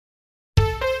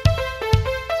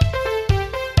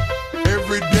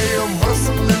every day I'm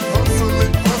hustling,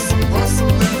 hustling, hustling,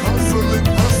 hustling, hustling,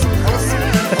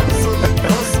 hustling,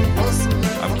 hustling, hustling.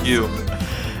 I'm Q.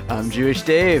 I'm Jewish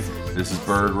Dave. This is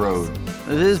Bird Road.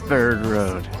 This is Bird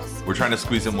Road. We're trying to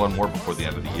squeeze in one more before the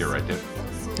end of the year, right,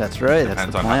 Dave? That's right.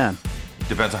 That's the plan.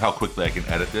 Depends on how quickly I can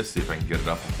edit this, see if I can get it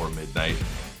up before midnight.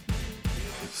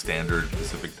 Standard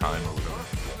Pacific time or whatever.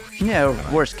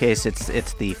 Yeah, worst case,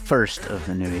 it's the first of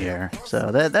the new year.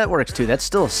 So that works too. That's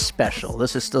still special.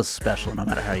 This is still special no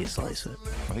matter how you slice it.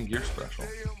 I think you're special.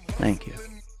 Thank you.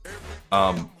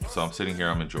 So I'm sitting here,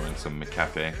 I'm enjoying some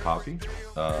McCafe coffee.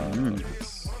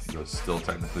 It's still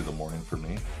technically the morning for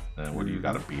me. And what do you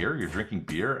got, a beer? You're drinking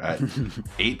beer at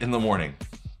 8 in the morning.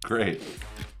 Great.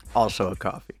 Also a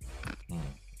coffee.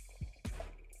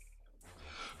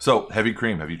 So, heavy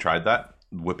cream, have you tried that?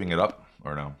 Whipping it up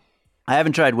or no? I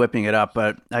haven't tried whipping it up,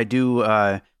 but I do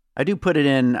put it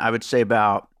in, I would say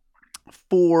about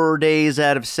 4 days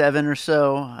out of 7 or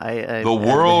so. The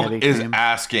world is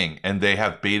asking, and they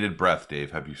have bated breath,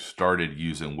 Dave. Have you started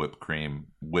using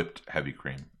whipped heavy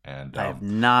cream? And I have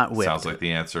not whipped sounds like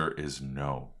the answer is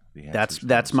no.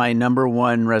 That's my number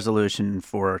one resolution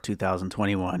for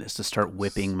 2021 is to start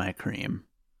whipping my cream.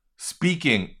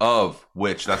 Speaking of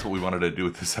which, that's what we wanted to do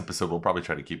with this episode. We'll probably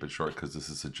try to keep it short because this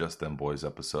is a Just Them Boys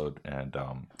episode. And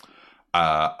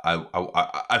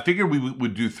I figured we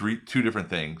would do two different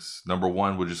things. Number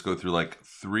one, we'll just go through like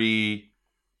 3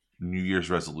 New Year's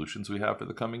resolutions we have for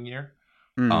the coming year.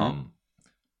 Mm-hmm.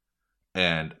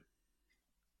 And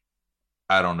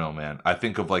I don't know, man. I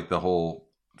think of like the whole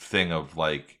thing of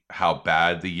like how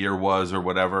bad the year was or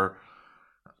whatever.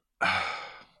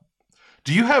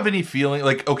 Do you have any feeling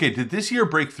like, okay, did this year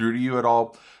break through to you at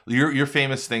all? Your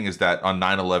famous thing is that on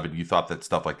 9/11 you thought that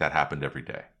stuff like that happened every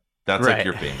day. That's right. Like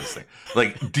your famous thing.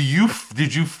 Like, did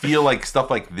you feel like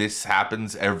stuff like this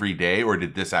happens every day, or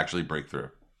did this actually break through?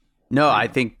 No, I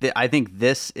think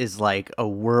this is like a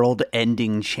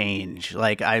world-ending change.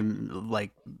 Like I'm like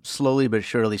slowly but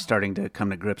surely starting to come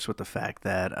to grips with the fact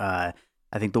that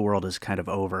I think the world is kind of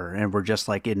over, and we're just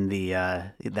like in the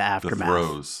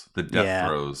aftermath, the death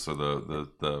throes, or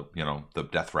the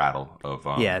death rattle of.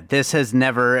 This has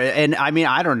never, and I mean,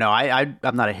 I don't know. I'm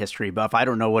not a history buff. I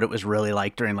don't know what it was really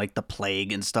like during like the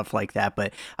plague and stuff like that.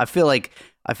 But I feel like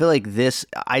this.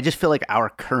 I just feel like our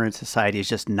current society is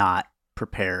just not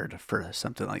prepared for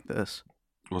something like this.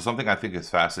 Well, something I think is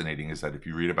fascinating is that if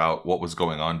you read about what was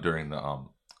going on during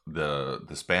the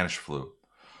Spanish flu,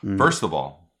 first of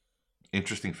all.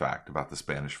 Interesting fact about the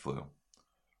Spanish flu.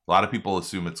 A lot of people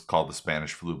assume it's called the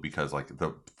Spanish flu because like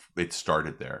it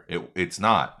started there. It's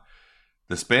not.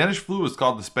 The Spanish flu is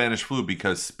called the Spanish flu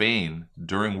because Spain,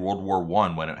 during World War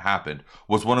I, when it happened,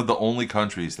 was one of the only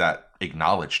countries that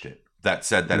acknowledged it, that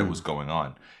said that it was going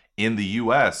on. In the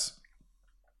U.S.,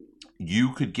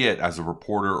 you could get, as a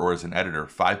reporter or as an editor,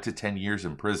 5 to 10 years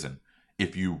in prison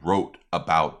if you wrote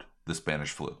about the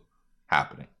Spanish flu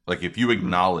happening. Like if you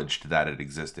acknowledged that it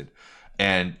existed.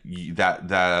 And that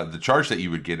the charge that you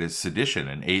would get is sedition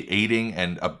and aiding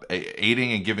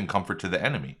and giving comfort to the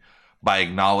enemy by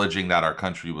acknowledging that our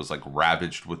country was like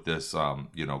ravaged with this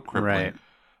crippling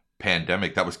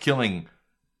pandemic that was killing,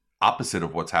 opposite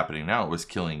of what's happening now. It was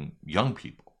killing young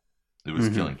people. It was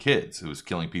killing kids. It was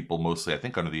killing people mostly, I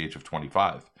think, under the age of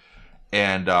 25.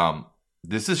 And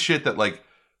this is shit that like.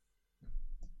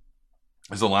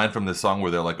 There's a line from this song where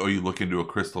they're like, "Oh, you look into a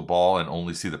crystal ball and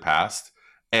only see the past,"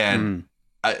 and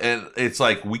it's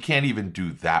like we can't even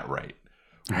do that right.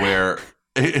 Where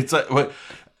it's like,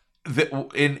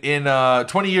 in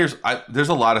 20 years, there's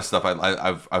a lot of stuff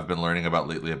I've been learning about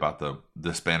lately about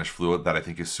the Spanish flu that I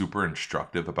think is super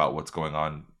instructive about what's going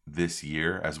on this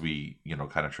year as we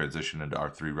kind of transition into our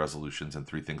 3 resolutions and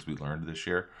 3 things we learned this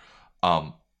year.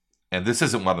 And this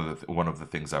isn't one of the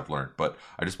things I've learned, but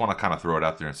I just want to kind of throw it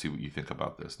out there and see what you think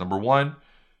about this. Number one,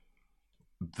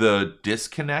 the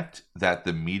disconnect that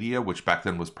the media, which back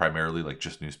then was primarily like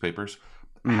just newspapers,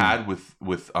 had with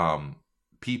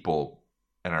people.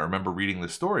 And I remember reading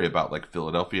this story about like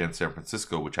Philadelphia and San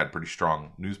Francisco, which had pretty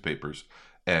strong newspapers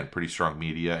and pretty strong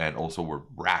media, and also were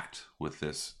racked with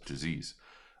this disease,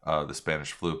 the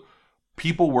Spanish flu.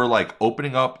 People were like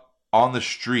opening up on the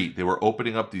street. They were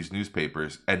opening up these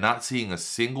newspapers and not seeing a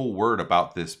single word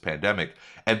about this pandemic,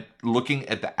 and looking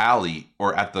at the alley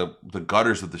or at the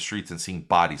gutters of the streets and seeing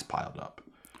bodies piled up.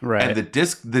 Right. And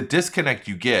the disconnect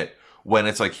you get when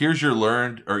it's like, here's your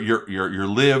learned or your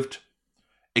lived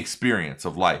experience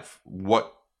of life.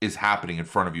 What is happening in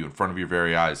front of you, in front of your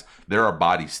very eyes? There are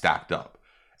bodies stacked up.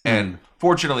 And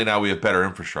fortunately now we have better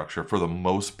infrastructure for the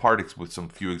most part, with some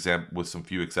few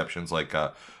exceptions like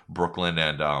Brooklyn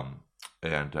and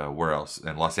and where else?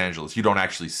 And Los Angeles, you don't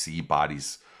actually see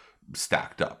bodies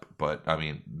stacked up. But I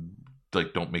mean,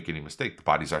 like, don't make any mistake, the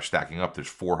bodies are stacking up. There's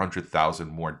 400,000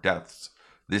 more deaths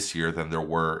this year than there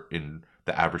were in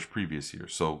the average previous year.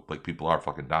 So like, people are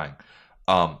fucking dying.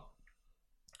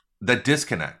 That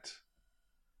disconnect,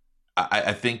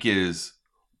 I think, is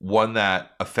one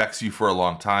that affects you for a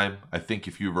long time. I think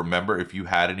if you remember, if you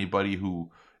had anybody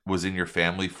who was in your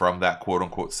family from that quote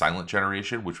unquote silent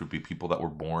generation, which would be people that were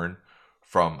born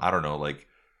from, I don't know, like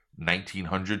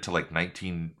 1900 to like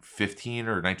 1915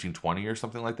 or 1920 or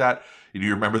something like that. And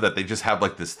you remember that they just have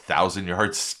like this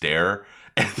 1,000-yard stare,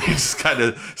 and they just kind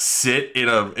of sit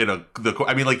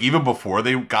I mean, like, even before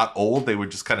they got old, they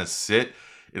would just kind of sit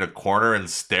in a corner and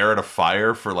stare at a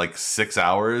fire for like 6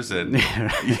 hours and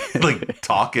like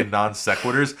talk in non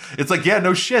sequiturs. It's like, yeah,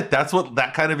 no shit. That's what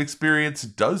that kind of experience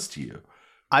does to you.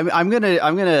 I'm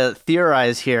gonna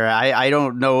theorize here. I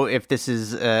don't know if this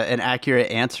is an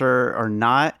accurate answer or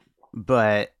not,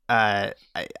 but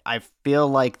I feel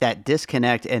like that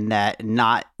disconnect and that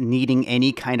not needing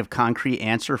any kind of concrete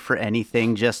answer for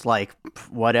anything, just like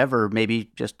whatever, maybe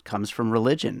just comes from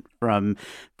religion, from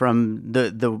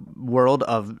the world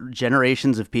of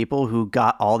generations of people who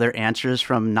got all their answers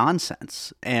from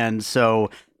nonsense, and so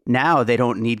now they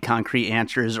don't need concrete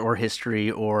answers or history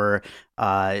or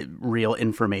real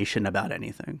information about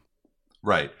anything.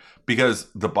 Right. Because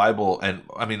the Bible, and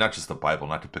I mean, not just the Bible,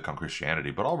 not to pick on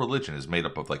Christianity, but all religion is made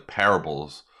up of like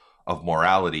parables of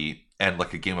morality and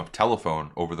like a game of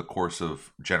telephone over the course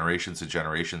of generations and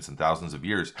generations and thousands of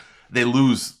years. They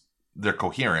lose their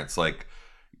coherence. Like,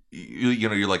 you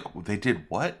know, you're like, they did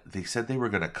what? They said they were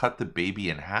going to cut the baby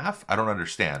in half? I don't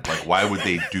understand. Like, why would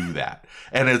they do that?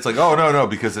 And it's like, oh, no,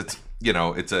 because it's, you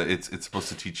know, it's supposed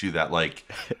to teach you that, like,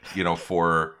 you know,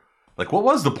 for... Like, what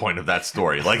was the point of that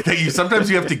story? Like, that sometimes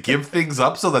you have to give things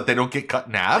up so that they don't get cut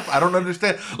in half. I don't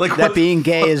understand. Like, that being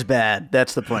gay is bad.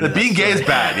 That's the point. That being gay is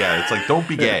bad. Yeah, it's like, don't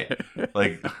be gay.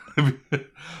 Like,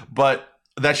 but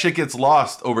that shit gets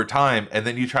lost over time, and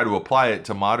then you try to apply it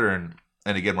to modern.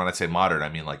 And again, when I say modern, I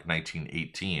mean like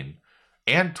 1918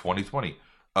 and 2020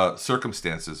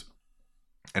 circumstances,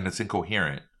 and it's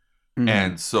incoherent. Mm-hmm.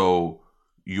 And so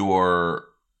your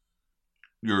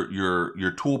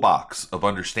toolbox of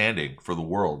understanding for the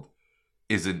world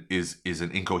is an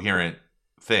incoherent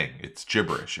thing. It's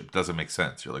gibberish. It doesn't make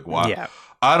sense. You're like, wow, yeah.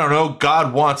 I don't know.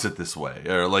 God wants it this way,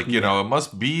 or like, you know, it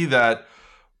must be that,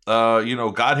 you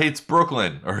know, God hates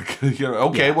Brooklyn, or you know,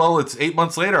 okay, well, it's 8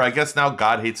 months later. I guess now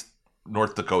God hates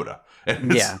North Dakota,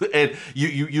 and and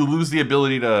you lose the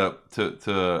ability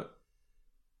to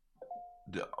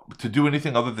do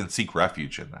anything other than seek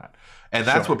refuge in that. And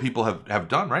that's what people have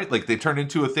done, right? Like, they turn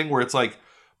into a thing where it's like,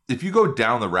 if you go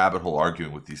down the rabbit hole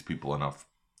arguing with these people enough,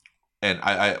 and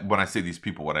I when I say these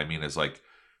people, what I mean is like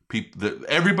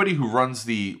everybody who runs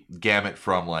the gamut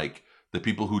from like the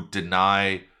people who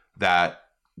deny that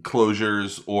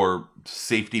closures or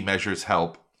safety measures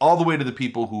help, all the way to the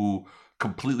people who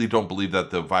completely don't believe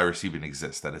that the virus even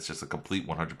exists, that it's just a complete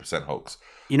 100% hox.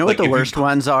 You know, like, what the worst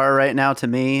ones are right now to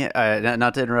me,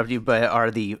 not to interrupt you, but are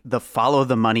the follow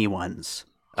the money ones.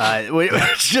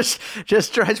 Which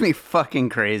just drives me fucking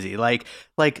crazy. Like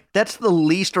that's the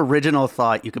least original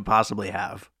thought you could possibly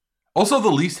have. Also the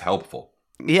least helpful.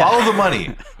 Yeah. Follow the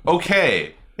money.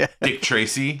 Okay. Dick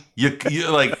Tracy, you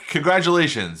like,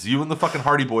 congratulations. You and the fucking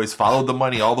Hardy Boys followed the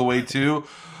money all the way to,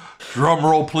 drum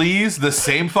roll please, the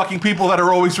same fucking people that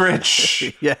are always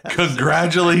rich. Yes.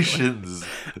 Congratulations.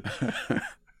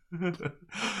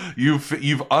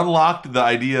 You've unlocked the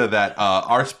idea that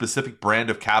our specific brand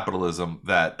of capitalism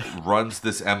that runs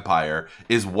this empire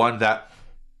is one that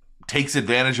takes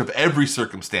advantage of every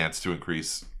circumstance to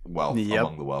increase wealth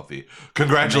among the wealthy.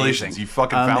 Congratulations. Amazing. You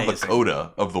fucking found the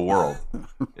coda of the world.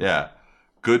 Yeah.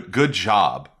 Good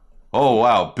job. Oh,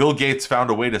 wow. Bill Gates found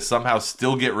a way to somehow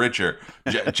still get richer.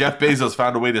 Jeff Bezos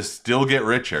found a way to still get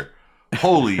richer.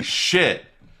 Holy shit.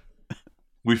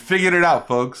 We figured it out,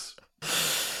 folks.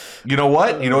 You know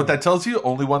what? You know what that tells you?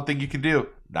 Only one thing you can do.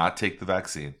 Not take the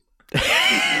vaccine.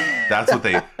 That's what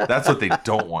they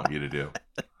don't want you to do.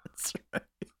 That's right.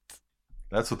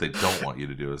 That's what they don't want you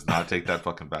to do, is not take that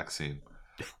fucking vaccine.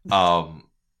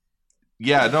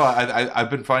 Yeah, no, I've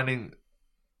been finding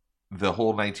the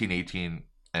whole 1918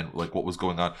 and like what was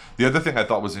going on. The other thing I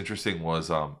thought was interesting was,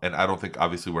 and I don't think,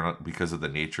 obviously we're not, because of the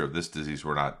nature of this disease,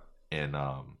 we're not in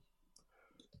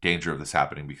danger of this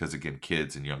happening, because again,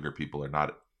 kids and younger people are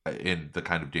not in the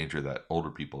kind of danger that older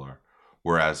people are.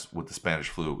 Whereas with the Spanish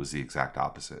flu, it was the exact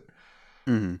opposite.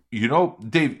 Mm-hmm. You know,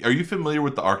 Dave, are you familiar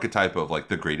with the archetype of like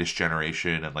the greatest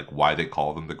generation and like why they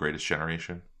call them the greatest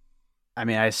generation? I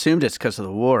mean, I assumed it's because of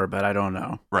the war, but I don't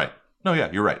know. Right. No,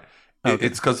 yeah, you're right. Okay.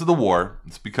 It's because of the war.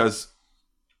 It's because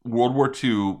World War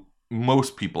II.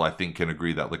 Most people, I think, can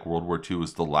agree that like World War II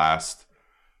was the last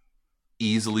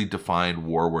easily defined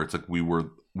war where it's like we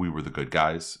were the good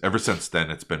guys. Ever since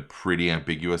then, it's been pretty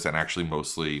ambiguous and actually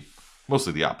mostly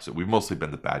the opposite. We've mostly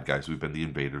been the bad guys. We've been the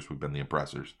invaders. We've been the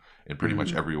oppressors in pretty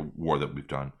much every war that we've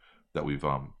done, that we've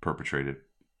perpetrated.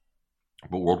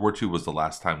 But World War II was the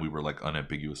last time we were like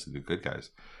unambiguously the good guys.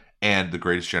 And the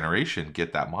Greatest Generation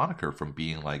get that moniker from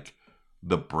being like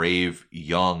the brave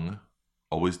young,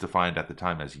 always defined at the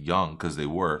time as young because they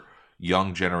were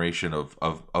young generation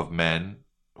of men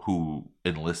who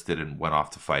enlisted and went off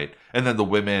to fight, and then the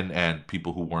women and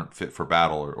people who weren't fit for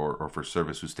battle or for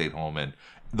service who stayed home, and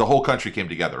the whole country came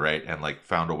together, right, and like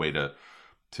found a way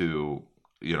to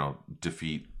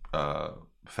defeat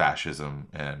fascism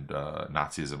and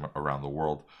Nazism around the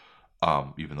world,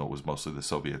 even though it was mostly the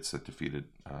Soviets that defeated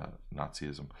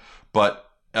Nazism. But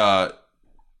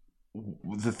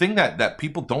the thing that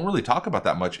people don't really talk about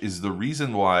that much is the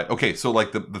reason why. Okay, so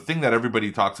like the thing that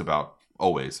everybody talks about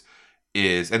always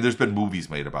is, and there's been movies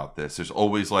made about this, there's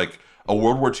always like a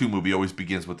World War II movie always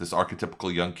begins with this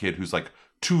archetypical young kid who's like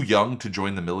too young to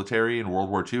join the military in World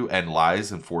War II and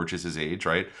lies and forges his age,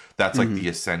 right? That's like the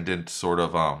ascendant sort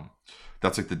of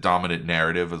that's like the dominant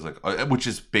narrative, is like which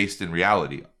is based in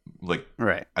reality. Like,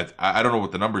 Right. I don't know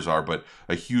what the numbers are, but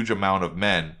a huge amount of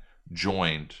men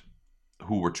joined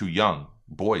who were too young,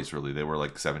 boys really. They were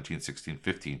like 17, 16,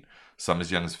 15, some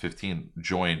as young as 15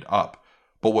 joined up.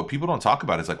 But what people don't talk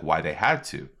about is like why they had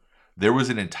to. There was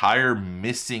an entire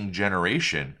missing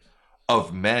generation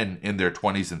of men in their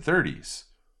 20s and 30s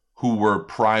who were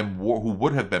prime war, who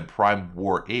would have been prime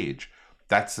war age.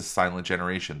 That's the silent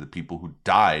generation, the people who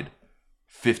died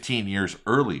 15 years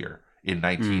earlier in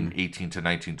 1918 to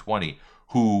 1920,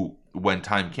 who, when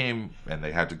time came and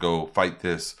they had to go fight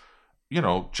this,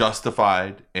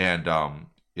 justified and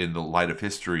in the light of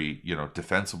history,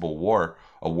 defensible war,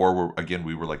 a war where again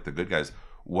we were like the good guys.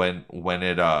 When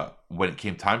it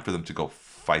came time for them to go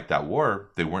fight that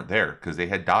war, they weren't there because they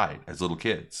had died as little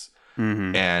kids.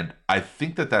 And I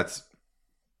think that's.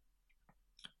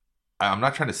 I'm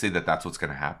not trying to say that that's what's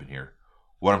going to happen here.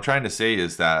 What I'm trying to say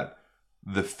is that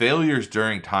the failures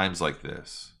during times like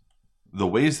this, the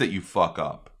ways that you fuck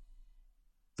up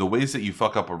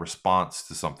a response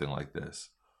to something like this,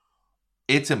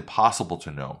 it's impossible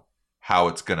to know how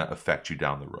it's going to affect you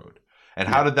down the road. And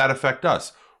how did that affect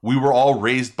us? We were all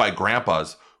raised by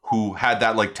grandpas who had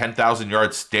that like 10,000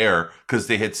 yard stare because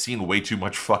they had seen way too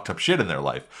much fucked up shit in their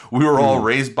life. We were all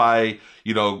raised by,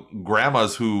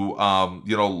 grandmas who,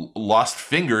 lost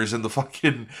fingers in the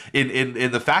fucking,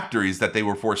 in the factories that they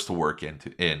were forced to work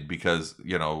in because,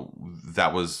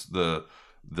 that was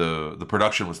the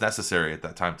production was necessary at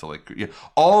that time to like,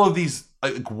 all of these,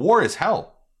 like, war is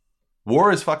hell.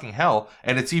 War is fucking hell.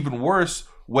 And it's even worse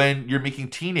when you're making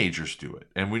teenagers do it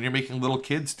and when you're making little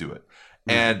kids do it.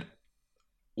 And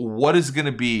what is going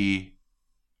to be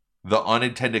the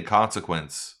unintended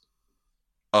consequence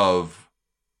of,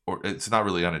 or it's not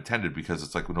really unintended because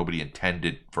it's like nobody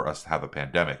intended for us to have a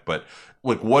pandemic, but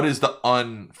like what is the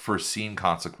unforeseen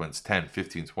consequence 10,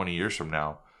 15, 20 years from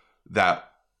now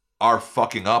that are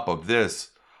fucking up of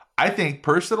this? I think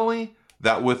personally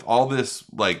that with all this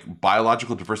like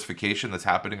biological diversification that's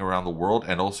happening around the world,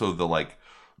 and also the like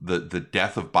the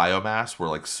death of biomass, where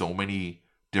like so many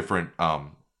different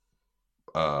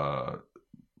what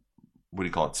do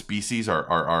you call it, species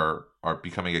are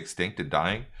becoming extinct and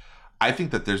dying, I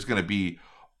think that there's going to be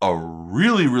a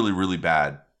really, really, really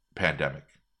bad pandemic.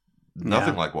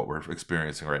 Nothing like what we're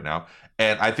experiencing right now.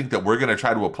 And I think that we're going to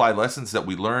try to apply lessons that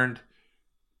we learned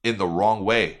in the wrong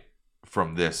way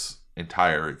from this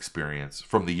entire experience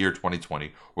from the year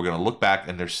 2020. We're going to look back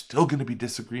and there's still going to be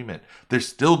disagreement. There's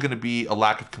still going to be a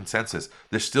lack of consensus.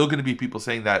 There's still going to be people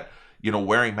saying that,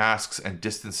 wearing masks and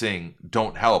distancing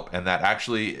don't help, and that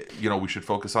actually, we should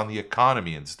focus on the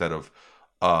economy instead of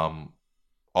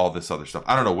all this other stuff.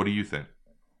 I don't know. What do you think?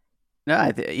 No,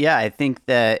 I think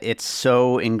that it's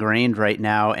so ingrained right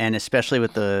now, and especially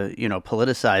with the,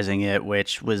 politicizing it,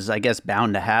 which was, I guess,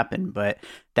 bound to happen. But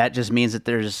that just means that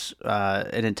there's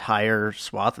an entire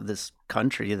swath of this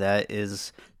country that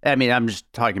is, I mean, I'm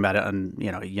just talking about it on,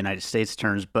 United States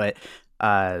terms, but,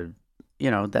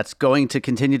 that's going to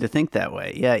continue to think that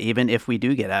way. Yeah, even if we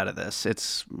do get out of this,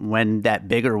 it's when that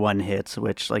bigger one hits,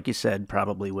 which, like you said,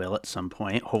 probably will at some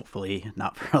point, hopefully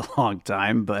not for a long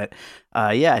time. But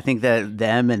I think that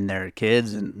them and their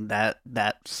kids and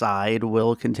that side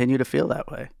will continue to feel that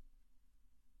way,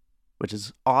 which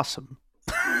is awesome.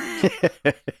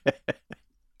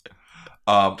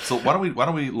 So why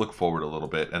don't we look forward a little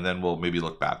bit, and then we'll maybe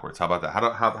look backwards? How about that?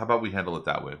 How about we handle it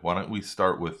that way? Why don't we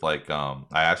start with like I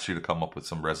asked you to come up with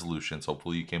some resolutions.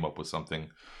 Hopefully, you came up with something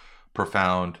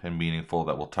profound and meaningful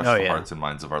that will touch Oh, the yeah. hearts and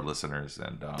minds of our listeners.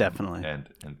 And Definitely.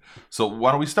 And so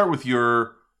why don't we start with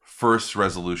your first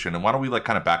resolution, and why don't we like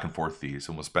kind of back and forth these,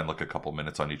 and we'll spend like a couple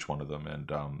minutes on each one of them,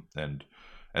 and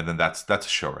then that's a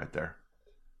show right there.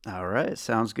 All right,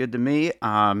 sounds good to me.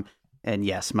 And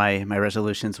yes, my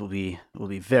resolutions will be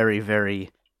very, very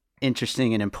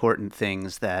interesting and important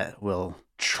things that will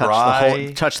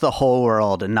touch the whole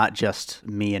world and not just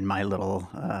me and my little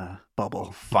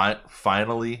bubble.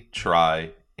 Finally try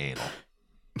anal.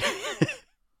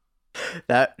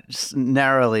 That just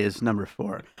narrowly is number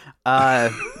 4.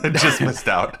 Just missed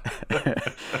out.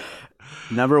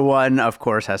 Number 1, of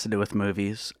course, has to do with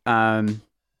movies.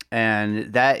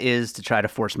 And that is to try to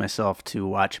force myself to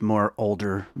watch more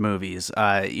older movies.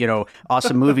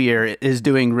 Awesome Movie Year is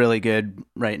doing really good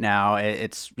right now.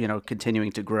 It's,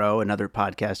 continuing to grow. Another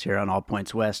podcast here on All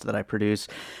Points West that I produce.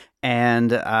 And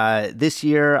this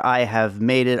year, I have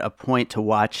made it a point to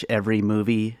watch every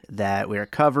movie that we're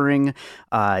covering.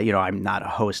 I'm not a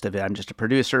host of it. I'm just a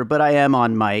producer, but I am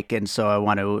on mic. And so I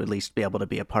want to at least be able to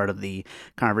be a part of the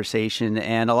conversation.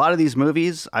 And a lot of these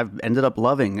movies I've ended up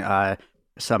loving.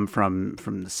 Some from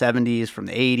the 70s, from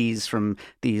the 80s, from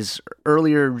these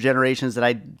earlier generations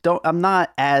that I'm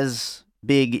not as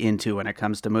big into when it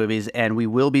comes to movies. And we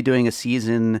will be doing a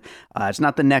season. It's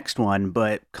not the next one,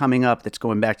 but coming up that's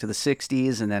going back to the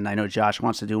 60s. And then I know Josh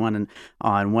wants to do one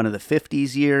on one of the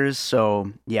 50s years.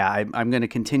 So yeah, I'm going to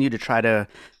continue to try to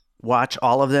watch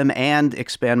all of them and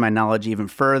expand my knowledge even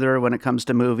further when it comes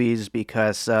to movies,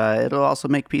 because it'll also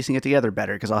make piecing it together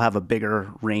better, because I'll have a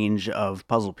bigger range of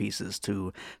puzzle pieces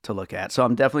to look at. So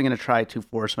I'm definitely going to try to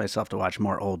force myself to watch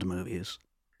more old movies.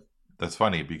 That's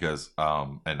funny because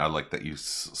and I like that you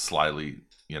slyly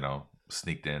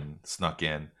snuck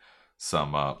in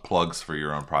some plugs for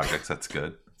your own projects. That's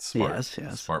good. Smart.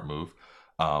 Yes. Smart move.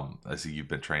 I see you've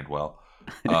been trained well.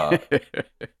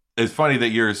 It's funny that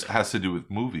yours has to do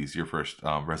with movies, your first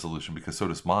resolution, because so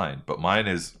does mine. But mine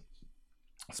is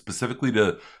specifically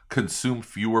to consume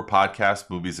fewer podcasts,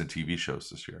 movies, and TV shows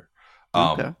this year.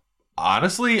 Okay.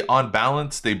 Honestly, on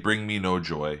balance, they bring me no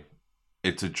joy.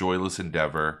 It's a joyless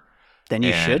endeavor. Then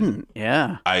you shouldn't.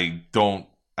 Yeah. I don't.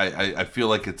 I feel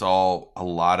like it's all a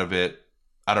lot of it.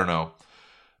 I don't know.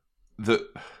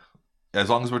 As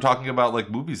long as we're talking about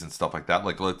like movies and stuff like that,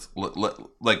 like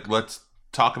let's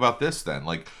talk about this then.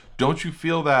 Like, don't you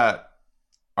feel that?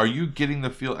 Are you getting the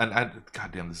feel? And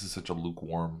goddamn, this is such a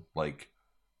lukewarm, like,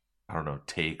 I don't know,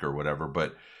 take or whatever.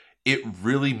 But it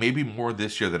really, maybe more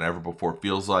this year than ever before,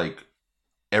 feels like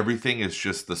everything is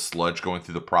just the sludge going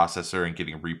through the processor and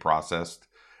getting reprocessed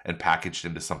and packaged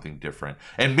into something different.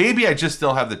 And maybe I just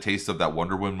still have the taste of that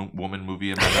Wonder Woman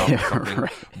movie in my mouth or something.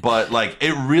 Right. But like,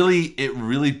 it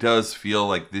really does feel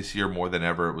like this year more than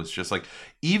ever, it was just like,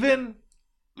 even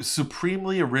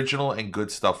supremely original and good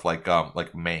stuff like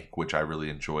Mank, which I really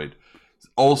enjoyed,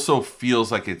 also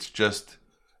feels like it's just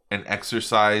an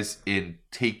exercise in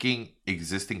taking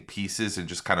existing pieces and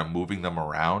just kind of moving them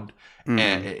around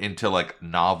and into like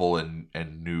novel and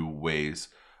new ways.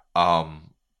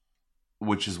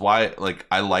 Which is why, like,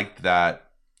 I liked that,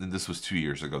 and this was 2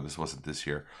 years ago, this wasn't this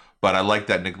year, but I liked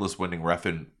that Nicholas Winding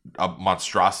Refn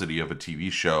monstrosity of a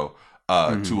TV show,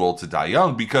 Too Old to Die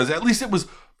Young, because at least it was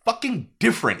fucking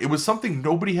different. It was something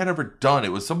nobody had ever done.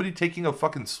 It was somebody taking a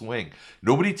fucking swing.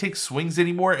 Nobody takes swings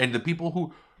anymore, and the people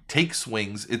who take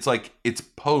swings, it's like, it's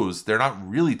posed. They're not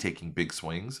really taking big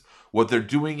swings. What they're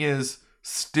doing is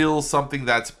still something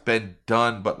that's been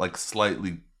done, but like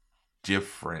slightly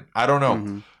different. I don't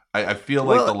know. I feel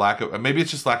like the lack of, maybe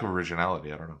it's just lack of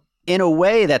originality. I don't know. In a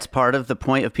way, that's part of the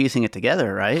point of piecing it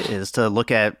together, right? Is to look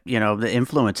at, the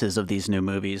influences of these new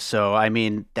movies. So, I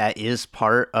mean, that's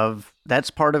part of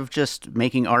just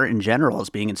making art in general, is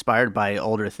being inspired by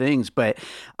older things. But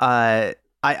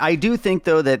I do think,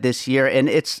 though, that this year, and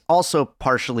it's also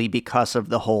partially because of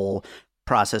the whole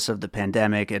process of the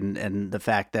pandemic and the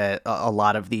fact that a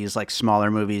lot of these like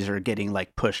smaller movies are getting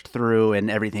like pushed through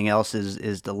and everything else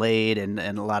is delayed, and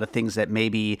a lot of things that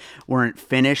maybe weren't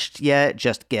finished yet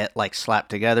just get like slapped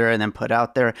together and then put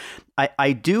out there.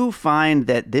 I do find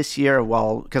that this year,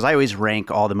 because I always rank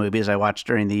all the movies I watch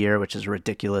during the year, which is a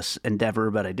ridiculous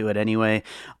endeavor, but I do it anyway.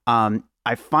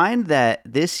 I find that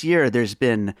this year there's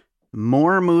been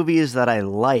more movies that I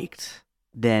liked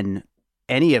than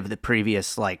any of the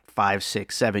previous like 5,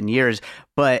 6, 7 years,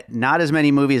 but not as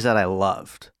many movies that I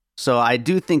loved. So I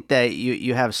do think that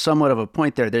you have somewhat of a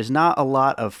point there. There's not a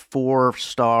lot of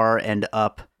 4-star and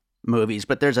up movies,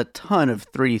 but there's a ton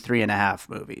of 3.5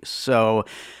 movies. So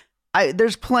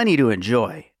there's plenty to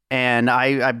enjoy. And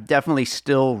I'm definitely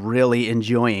still really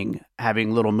enjoying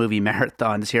having little movie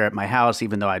marathons here at my house,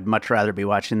 even though I'd much rather be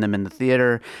watching them in the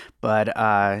theater. But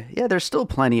yeah, there's still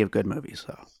plenty of good movies,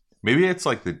 though. Maybe it's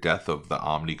like the death of the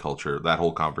omni culture, that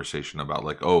whole conversation about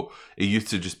like, oh, it used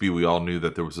to just be we all knew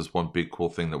that there was this one big cool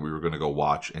thing that we were going to go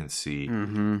watch and see.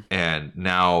 Mm-hmm. And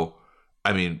now,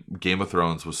 I mean, Game of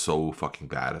Thrones was so fucking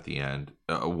bad at the end.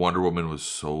 Wonder Woman was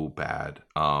so bad.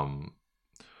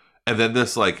 And then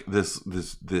this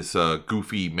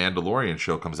goofy Mandalorian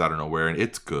show comes out of nowhere, and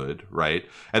it's good, right?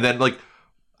 And then like,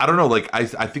 I don't know, like I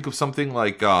think of something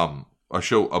like a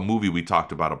movie we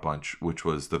talked about a bunch, which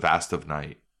was The Vast of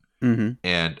Night,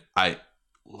 and I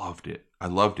loved it.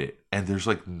 And there's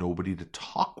like nobody to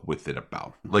talk with it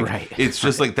about. Like Right. it's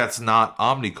just like that's not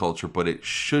omniculture, but it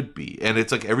should be. And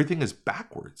it's like everything is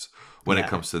backwards when it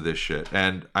comes to this shit.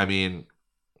 And I mean,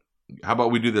 how about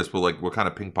we do this? We'll kind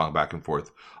of ping pong back and forth.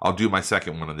 I'll do my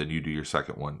second one and then you do your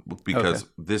second one because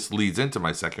this leads into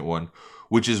my second one,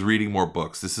 which is reading more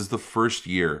books. This is the first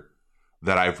year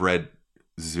that I've read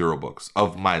 0 books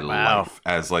of my life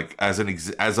as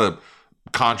a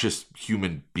conscious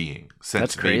human being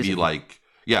since maybe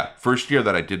first year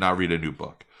that I did not read a new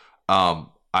book. I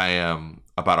am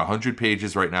about 100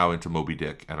 pages right now into Moby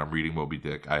Dick, and I'm reading Moby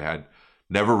Dick. I had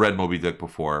never read Moby Dick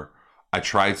before. I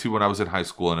tried to when I was in high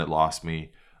school, and it lost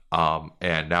me.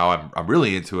 And now I'm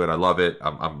really into it. I love it.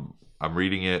 I'm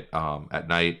reading it at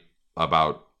night,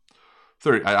 about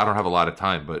 30. I don't have a lot of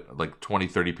time, but like 20,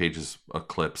 30 pages a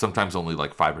clip. Sometimes only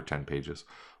like 5 or 10 pages.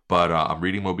 But I'm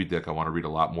reading Moby Dick. I want to read a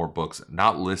lot more books,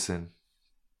 not listen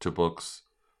to books,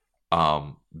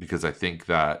 because I think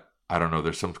that, I don't know,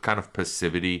 there's some kind of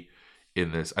passivity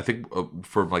in this. I think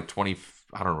from like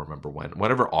I don't remember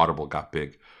whenever Audible got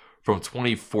big, from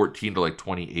 2014 to like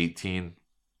 2018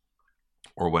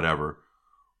 or whatever,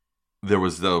 there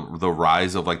was the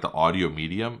rise of like the audio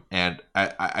medium, and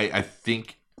I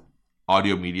think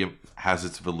audio medium has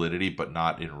its validity, but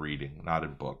not in reading, not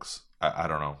in books. I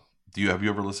don't know. Have you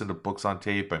ever listened to books on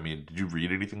tape? I mean, did you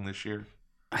read anything this year?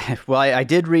 Well, I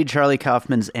did read Charlie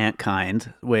Kaufman's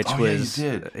Antkind, which was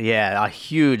you did. A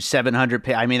huge 700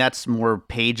 I mean, that's more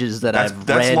pages that I've read.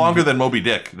 That's longer than Moby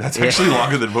Dick. That's actually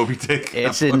longer than Moby Dick.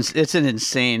 It's an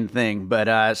insane thing.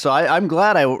 But so I'm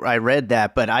glad I read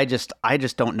that, but I just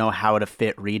don't know how to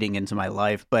fit reading into my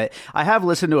life. But I have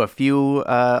listened to a few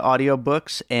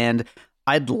audiobooks, and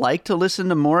I'd like to listen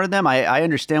to more of them. I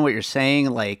understand what you're saying.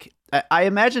 Like, I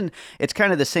imagine it's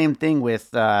kind of the same thing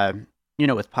with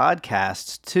with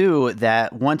podcasts too,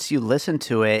 that once you listen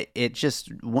to it, it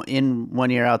just in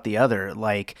one ear out the other,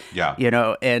 like,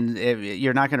 and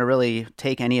you're not going to really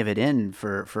take any of it in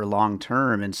for long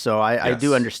term. And so I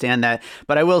do understand that.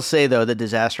 But I will say, though, The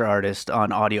Disaster Artist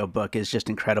on audiobook is just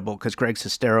incredible because Greg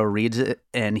Sestero reads it,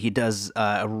 and he does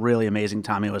a really amazing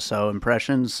Tommy Wiseau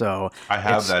impression. So I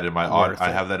have that in my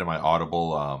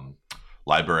Audible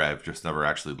library. I've just never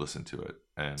actually listened to it.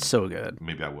 And so good.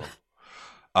 Maybe I will.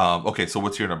 Okay, so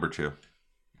what's your number 2?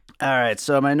 All right,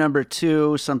 so my number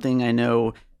 2, something I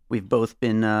know we've both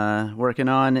been working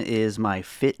on, is my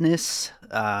fitness.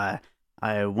 I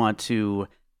want to,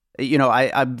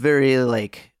 I'm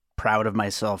very proud of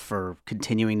myself for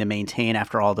continuing to maintain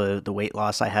after all the weight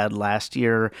loss I had last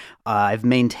year. I've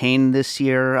maintained this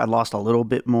year. I lost a little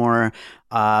bit more,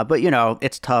 but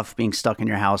it's tough being stuck in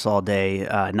your house all day,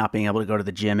 not being able to go to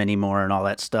the gym anymore and all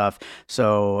that stuff.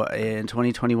 So in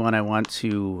 2021, I want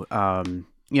to,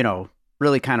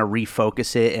 really kind of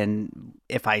refocus it. And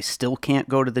if I still can't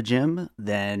go to the gym,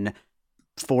 then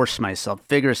force myself,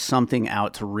 figure something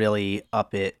out to really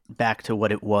up it back to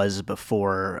what it was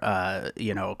before,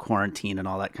 quarantine and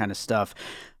all that kind of stuff.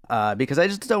 Because I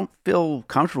just don't feel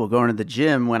comfortable going to the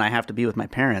gym when I have to be with my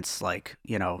parents, 4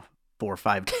 or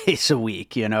 5 days a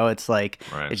week. It's like,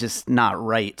 It's just not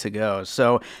right to go.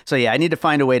 So yeah, I need to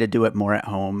find a way to do it more at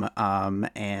home.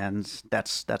 And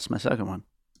that's my second one.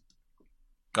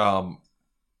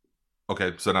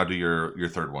 Okay, so now do your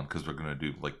third one, because we're gonna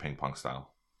do like ping pong style.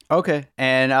 Okay,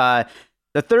 and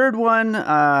the third one,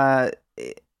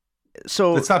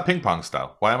 so it's not ping pong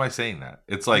style. Why am I saying that?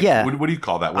 It's like, what do you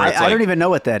call that? Where I don't even know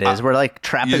what that is. We're like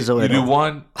trapezoidal. You do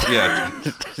one,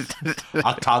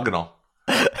 octagonal.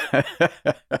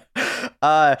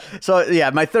 So yeah,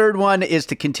 my third one is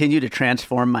to continue to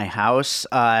transform my house.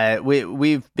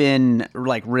 We've been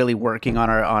really working on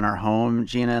our home,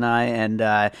 Gina and I,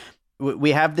 and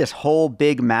we have this whole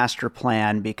big master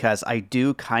plan because I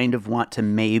do kind of want to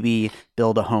maybe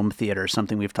build a home theater,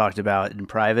 something we've talked about in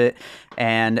private.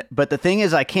 But the thing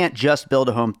is, I can't just build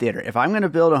a home theater. If I'm going to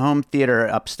build a home theater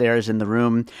upstairs in the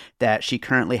room that she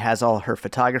currently has all her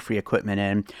photography equipment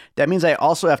in, that means I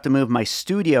also have to move my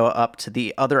studio up to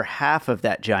the other half of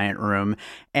that giant room.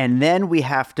 And then we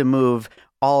have to move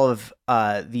all of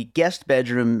the guest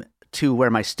bedroom to where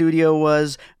my studio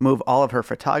was, move all of her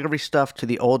photography stuff to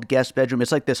the old guest bedroom.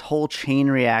 It's like this whole chain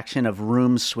reaction of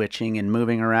room switching and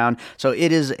moving around. So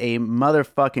it is a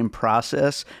motherfucking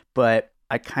process, but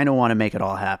I kind of want to make it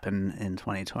all happen in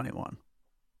 2021.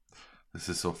 This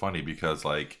is so funny because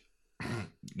like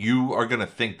you are going to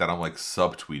think that I'm like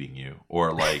subtweeting you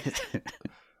or like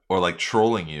or like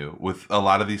trolling you with a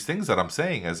lot of these things that I'm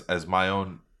saying as my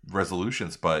own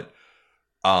resolutions, but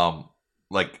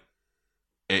like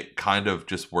it kind of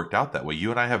just worked out that way. You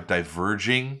and I have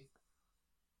diverging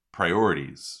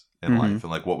priorities in life and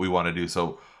like what we want to do.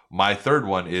 So my third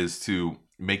one is to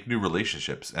make new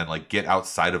relationships and like get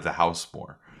outside of the house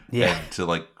more and to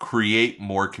like create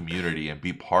more community and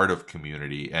be part of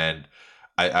community. And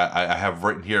I have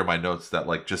written here in my notes that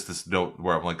like just this note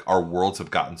where I'm like, our worlds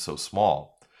have gotten so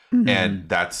small and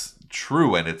that's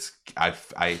true. And it's, I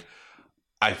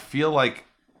feel like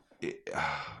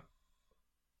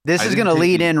this is going to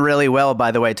lead in really well, by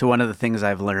the way, to one of the things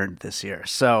I've learned this year.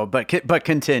 So, but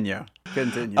continue.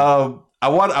 I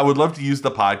would love to use the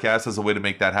podcast as a way to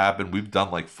make that happen. We've done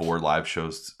like 4 live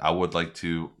shows. I would like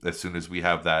to, as soon as we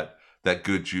have that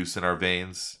good juice in our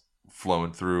veins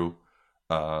flowing through,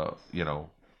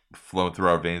 flowing through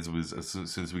our veins, as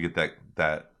soon as we get that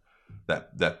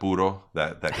puro,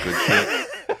 that good shit.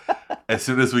 as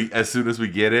soon as we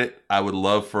get it, I would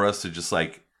love for us to just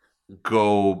like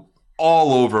go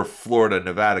all over Florida,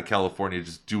 Nevada, California,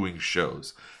 just doing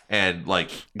shows. And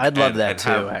like, I'd love that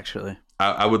too, actually.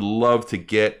 I would love to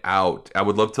get out. I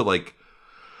would love to like,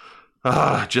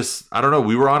 just, I don't know.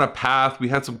 We were on a path. We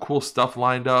had some cool stuff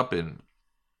lined up in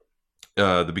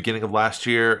the beginning of last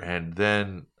year. And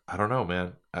then, I don't know,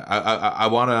 man. I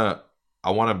want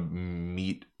to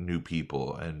meet new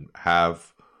people and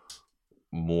have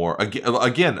more.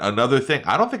 Again, another thing.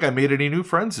 I don't think I made any new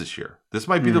friends this year. This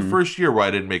might be the first year where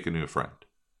I didn't make a new friend.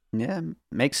 Yeah,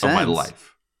 makes sense. Of my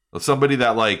life. Of somebody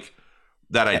that like,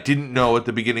 that I didn't know at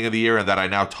the beginning of the year and that I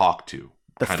now talk to.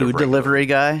 The food delivery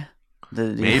guy?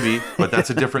 Maybe, but that's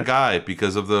a different guy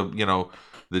because of the,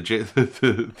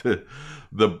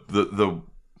 the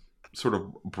sort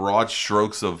of broad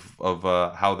strokes of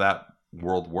how that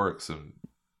world works. And,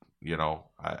 you don't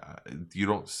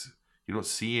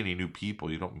see any new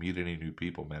people. You don't meet any new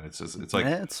people, man. It's just, it's like,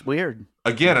 yeah, it's weird.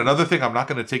 Again, another thing, I'm not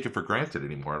going to take it for granted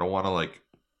anymore. I don't want to like,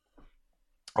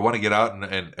 I want to get out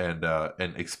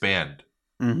and expand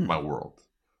my world.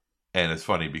 And it's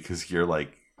funny because you're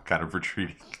like kind of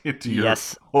retreating into your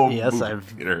home. Yes, I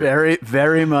very,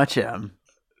 very much am.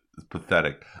 It's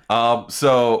pathetic.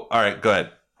 So, all right, go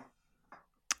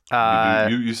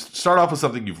ahead. You start off with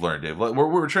something you've learned, Dave.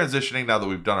 We're transitioning now that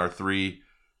we've done our 3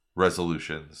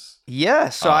 resolutions. Yeah,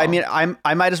 so I mean,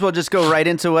 I might as well just go right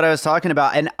into what I was talking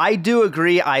about. And I do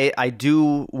agree. I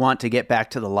do want to get back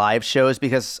to the live shows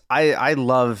because I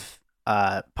love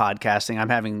podcasting. I'm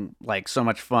having like so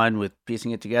much fun with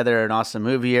piecing it together, an awesome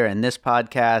movie here and this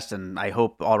podcast, and I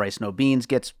hope All Rice No Beans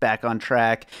gets back on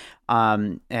track.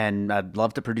 And I'd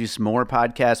love to produce more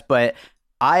podcasts, but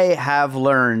I have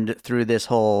learned through this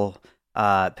whole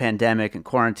pandemic and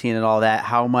quarantine and all that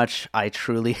how much I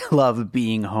truly love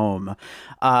being home,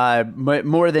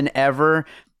 more than ever.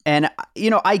 And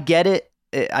I get it.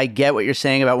 I get what you're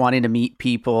saying about wanting to meet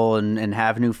people and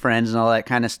have new friends and all that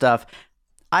kind of stuff.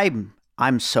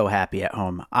 I'm so happy at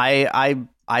home. I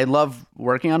love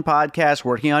working on podcasts,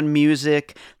 working on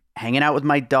music, hanging out with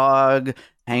my dog,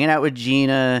 hanging out with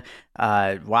Gina,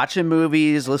 watching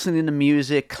movies, listening to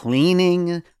music,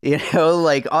 cleaning,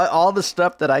 like all the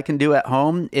stuff that I can do at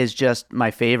home is just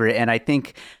my favorite. And I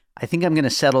think I'm going to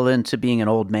settle into being an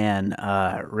old man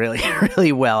really,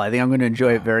 really well. I think I'm going to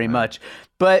enjoy it very much.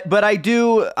 But I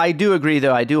do agree,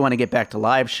 though. I do want to get back to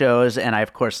live shows, and I,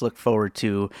 of course, look forward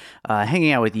to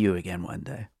hanging out with you again one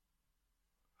day.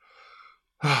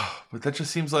 But that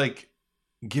just seems like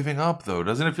giving up, though.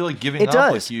 Doesn't it feel like giving up?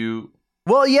 Does. Like you...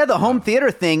 Well, yeah, the home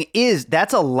theater thing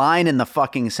that's a line in the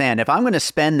fucking sand. If I'm going to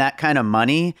spend that kind of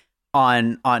money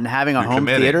on having a home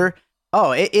theater...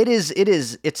 Oh,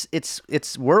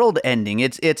 it's world ending.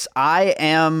 It's I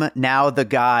am now the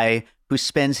guy who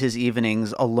spends his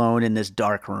evenings alone in this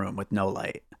dark room with no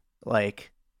light.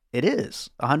 Like, it is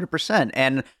 100%.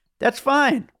 And that's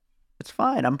fine. It's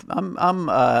fine. I'm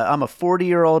a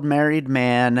 40-year-old married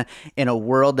man in a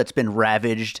world that's been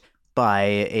ravaged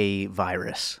by a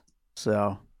virus.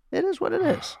 So it is what it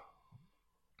is.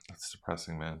 That's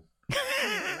depressing, man.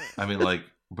 I mean, like,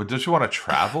 but don't you want to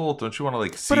travel? Don't you want to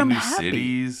like see I'm new happy.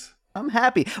 cities? I'm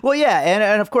happy. Well, yeah,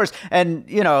 and of course, and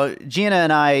Gina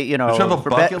and I, Don't you have a for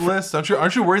bucket list?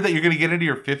 Aren't you worried that you're going to get into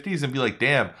your 50s and be like,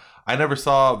 damn, I never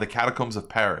saw the catacombs of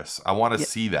Paris. I want to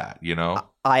see that, you know?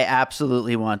 I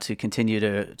absolutely want to continue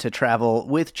to travel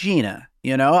with Gina.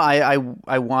 I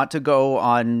want to go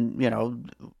on,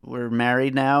 we're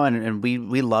married now and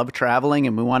we love traveling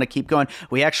and we want to keep going.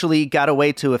 We actually got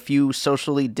away to a few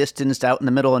socially distanced out in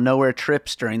the middle of nowhere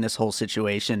trips during this whole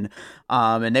situation.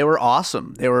 And they were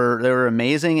awesome. They were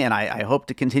amazing. And I hope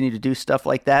to continue to do stuff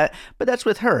like that. But that's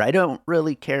with her. I don't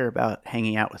really care about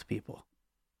hanging out with people.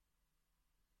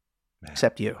 Man,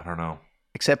 Except you. I don't know.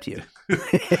 Except you.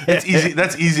 It's easy.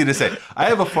 That's easy to say. I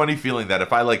have a funny feeling that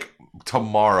if I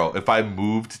tomorrow, if I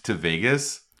moved to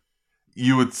Vegas,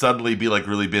 you would suddenly be like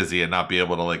really busy and not be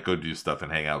able to like go do stuff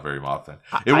and hang out very often.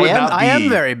 It would not be. I am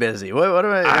very busy. What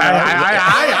am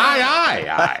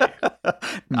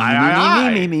I?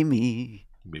 Me. Me.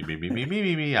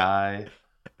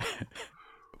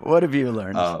 What have you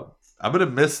learned? I'm gonna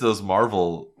miss those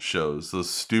Marvel shows, those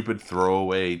stupid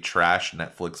throwaway trash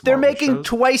Netflix. They're Marvel making shows.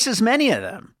 twice as many of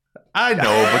them. I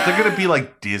know, but they're gonna be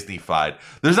like Disney-fied.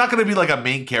 There's not gonna be like a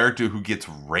main character who gets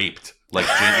raped, like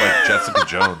Jessica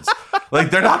Jones.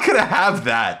 Like they're not gonna have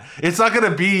that. It's not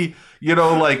gonna be,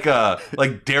 like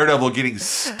Daredevil getting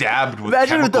stabbed with.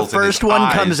 Imagine if the chemicals in his first one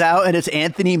eyes. comes out and it's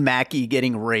Anthony Mackie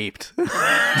getting raped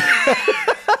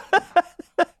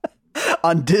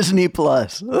on Disney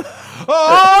Plus.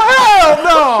 Oh hell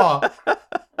no!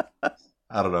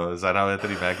 I don't know. Is that how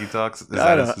Anthony Mackie talks? Is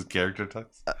that how his character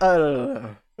talks? I don't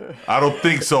know. I don't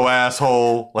think so,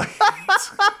 asshole. Like,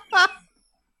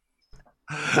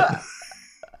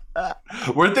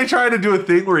 weren't they trying to do a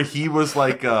thing where he was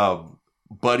like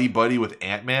buddy with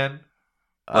Ant-Man?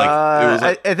 Like it was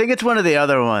like, I think it's one of the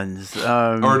other ones.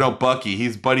 or no, Bucky.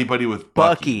 He's buddy with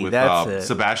Bucky, with that's it.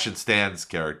 Sebastian Stan's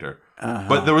character. Uh-huh.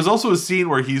 But there was also a scene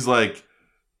where he's like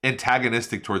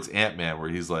antagonistic towards Ant-Man, where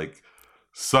he's like,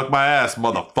 "Suck my ass,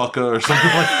 motherfucker," or something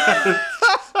like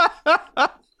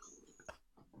that.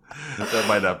 That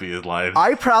might not be his line.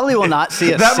 I probably will not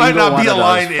see it. That might not be a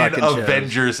line in shows.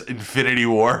 Avengers Infinity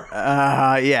War.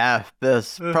 Yeah,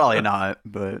 this probably not.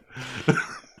 But all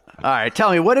right,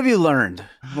 tell me, what have you learned?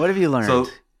 What have you learned? So,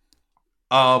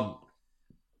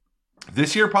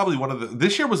 this year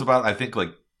this year was about, I think,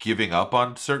 like giving up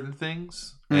on certain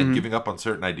things and giving up on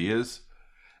certain ideas.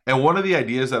 And one of the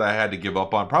ideas that I had to give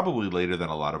up on, probably later than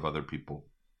a lot of other people,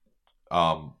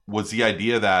 was the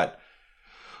idea that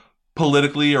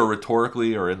politically or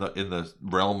rhetorically or in the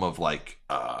realm of like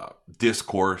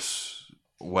discourse,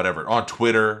 whatever, on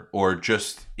Twitter or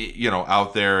just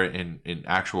out there in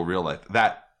actual real life,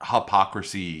 that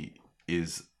hypocrisy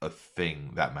is a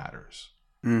thing that matters.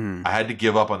 I had to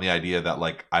give up on the idea that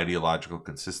like ideological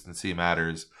consistency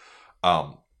matters,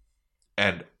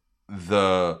 and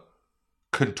the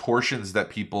contortions that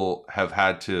people have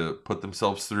had to put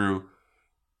themselves through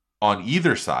on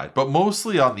either side, but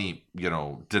mostly on the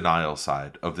denial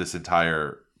side of this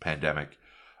entire pandemic,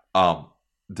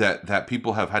 that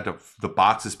people have had to, the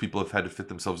boxes people have had to fit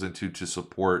themselves into to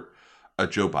support a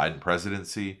Joe Biden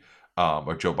presidency,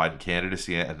 or Joe Biden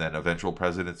candidacy, and then eventual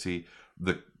presidency.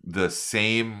 The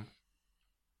same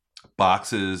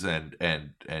boxes and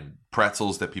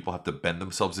pretzels that people have to bend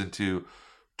themselves into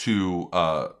to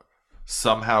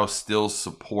somehow still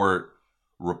support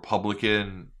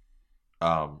Republican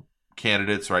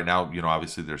candidates right now.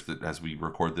 Obviously there's as we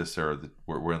record this,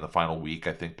 we're in the final week,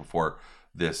 I think, before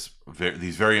these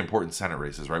very important Senate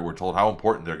races, right? We're told how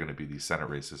important they're going to be, these Senate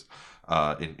races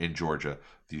in Georgia,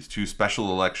 these two special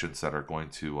elections that are going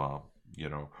to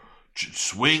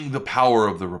swing the power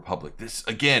of the Republic. This,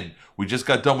 again, we just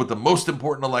got done with the most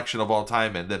important election of all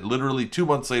time, and then literally 2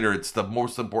 months later it's the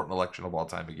most important election of all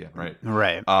time again, right?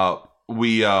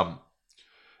 We and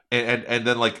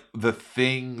then like the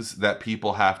things that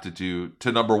people have to do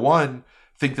to, number one,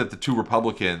 think that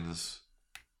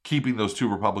keeping those two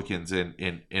Republicans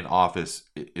in office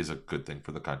is a good thing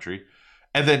for the country,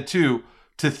 and then two,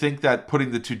 to think that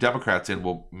putting the two Democrats in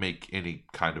will make any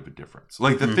kind of a difference.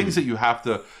 Like the things that you have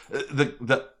to,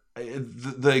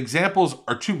 the examples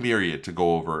are too myriad to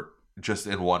go over just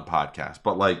in one podcast.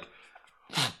 But like,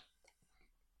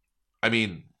 I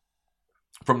mean,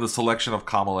 from the selection of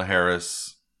Kamala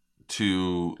Harris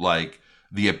to like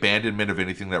the abandonment of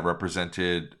anything that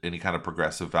represented any kind of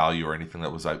progressive value or anything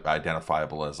that was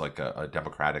identifiable as like a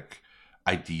democratic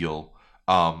ideal,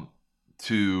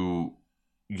 to,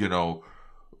 you know,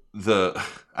 the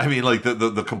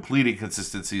complete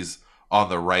inconsistencies on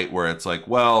the right, where it's like,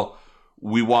 well,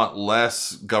 we want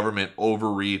less government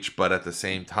overreach, but at the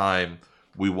same time,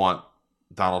 we want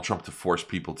Donald Trump to force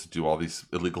people to do all these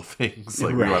illegal things.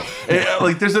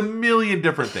 Like, there's a million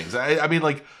different things. I mean,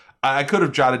 like, I could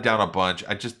have jotted down a bunch.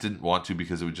 I just didn't want to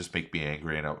because it would just make me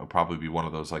angry, and it would probably be one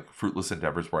of those like fruitless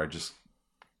endeavors where I just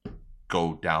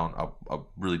go down a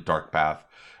really dark path.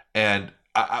 And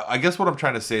I guess what I'm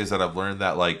trying to say is that I've learned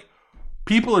that like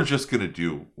people are just gonna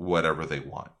do whatever they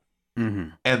want,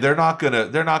 and they're not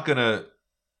gonna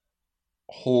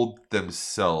hold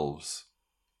themselves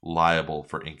liable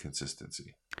for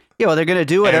inconsistency. Yeah, well, they're going to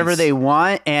do whatever they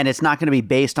want, and it's not going to be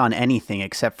based on anything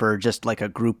except for just like a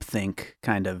groupthink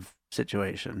kind of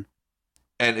situation.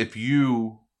 And if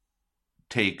you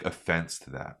take offense to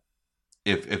that,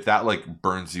 if that like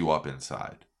burns you up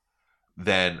inside,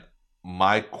 then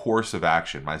my course of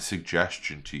action, my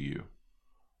suggestion to you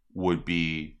would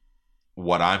be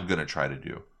what I'm going to try to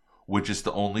do, which is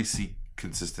to only seek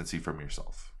consistency from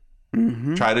yourself.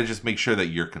 Try to just make sure that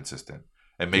you're consistent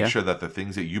and make sure that the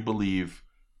things that you believe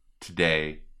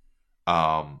today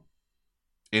are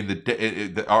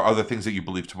the things that you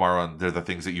believe tomorrow, and they're the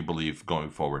things that you believe going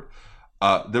forward.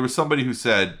 There was somebody who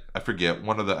said, I forget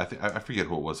who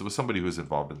it was. It was somebody who was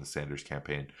involved in the Sanders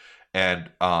campaign,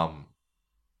 and I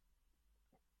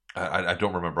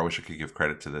don't remember. I wish I could give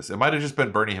credit to this. It might have just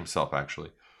been Bernie himself,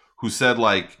 actually, who said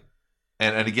like,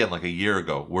 and again, like a year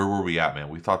ago, where were we at, man?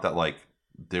 We thought that like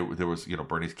there was, you know,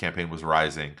 Bernie's campaign was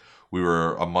rising. We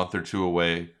were a month or two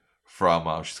away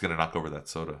from she's gonna knock over that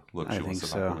soda. Look, she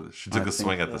wants to knock over this. She took a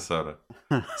swing at the soda.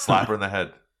 Slap her in the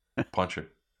head. Punch her.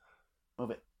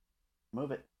 Move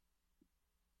it.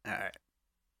 All right.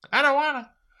 I don't wanna.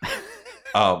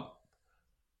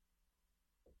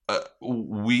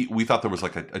 We thought there was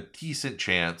like a decent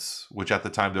chance, which at the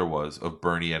time there was, of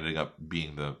Bernie ending up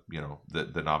being the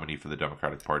nominee for the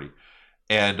Democratic Party,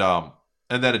 and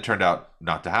then it turned out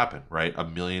not to happen. Right, a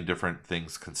million different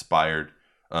things conspired.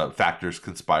 Factors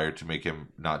conspired to make him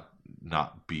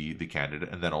not be the candidate,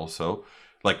 and then also,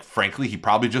 like, frankly, he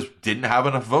probably just didn't have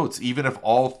enough votes. Even if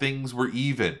all things were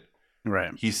even,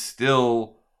 right, he's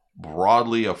still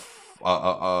broadly a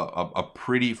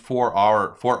pretty for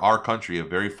our country, a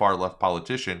very far left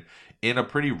politician in a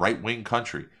pretty right wing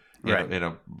country, in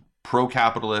a pro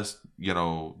capitalist,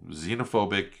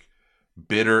 xenophobic,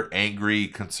 bitter, angry,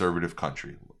 conservative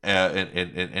country, an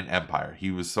empire.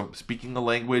 He was speaking a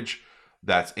language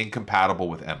that's incompatible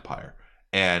with empire,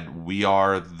 and we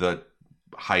are the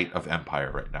height of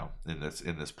empire right now in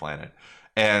this planet,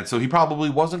 and so he probably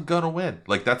wasn't gonna win.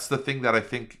 Like, that's the thing that I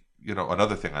think,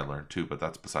 another thing I learned too, but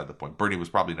that's beside the point. Bernie was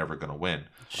probably never gonna win.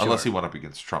 Sure. Unless he went up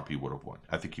against Trump. He would have won.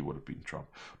 I think he would have beaten Trump,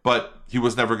 but he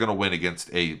was never gonna win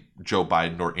against a Joe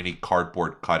Biden or any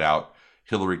cardboard cutout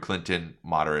Hillary Clinton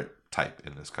moderate type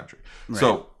in this country. Right.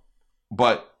 So,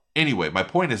 but anyway, my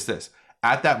point is this: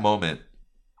 at that moment,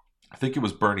 I think it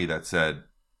was Bernie that said,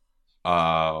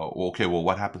 okay, well,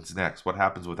 what happens next? What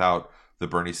happens without the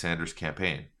Bernie Sanders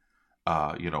campaign?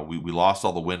 We lost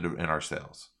all the wind in our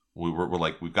sails. We're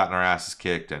like, we've gotten our asses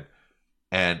kicked,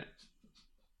 and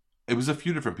it was a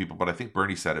few different people, but I think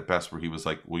Bernie said it best, where he was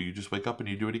like, well, you just wake up and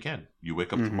you do it again. You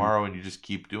wake up tomorrow and you just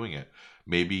keep doing it.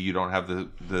 Maybe you don't have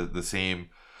the same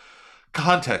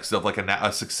context of like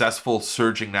a successful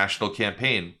surging national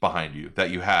campaign behind you that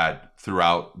you had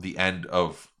throughout the end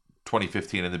of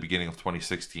 2015 and the beginning of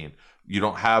 2016. You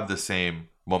don't have the same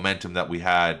momentum that we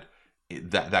had,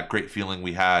 that great feeling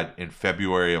we had in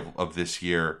February of this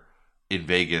year in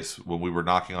Vegas, when we were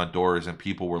knocking on doors and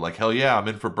people were like, hell yeah, I'm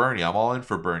in for Bernie. I'm all in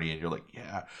for Bernie. And you're like,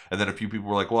 yeah. And then a few people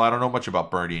were like, well, I don't know much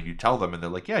about Bernie. And you tell them and they're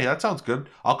like, yeah, that sounds good.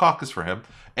 I'll caucus for him.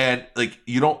 And like,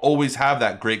 you don't always have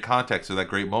that great context or that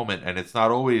great moment. And it's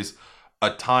not always a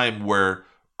time where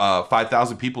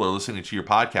 5,000 people are listening to your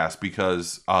podcast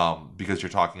because you're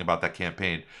talking about that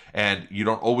campaign. And you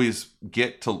don't always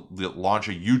get to launch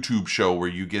a YouTube show where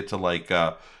you get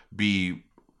to be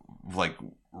like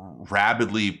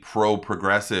rabidly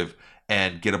pro-progressive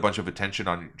and get a bunch of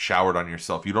attention showered on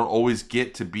yourself. You don't always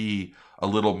get to be a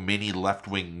little mini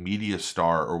left-wing media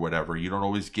star or whatever. You don't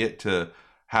always get to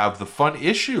have the fun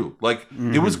issue. Like,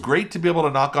 it was great to be able to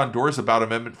knock on doors about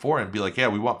Amendment 4 and be like, yeah,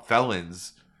 we want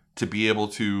felons to be able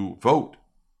to vote.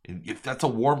 And if that's a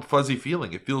warm, fuzzy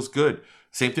feeling, it feels good.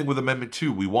 Same thing with Amendment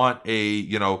 2. We want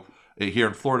here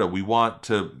in Florida, we want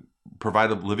to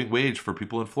provide a living wage for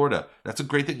people in Florida. That's a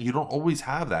great thing. You don't always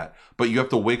have that, but you have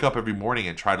to wake up every morning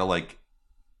and try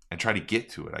to get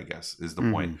to it, I guess, is the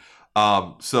point.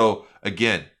 So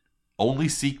again, only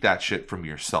seek that shit from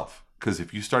yourself. because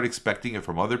if you start expecting it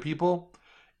from other people,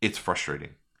 it's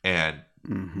frustrating. And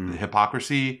the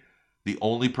hypocrisy, the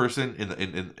only person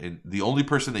the only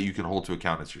person that you can hold to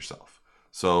account is yourself.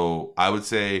 So I would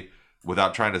say,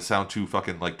 without trying to sound too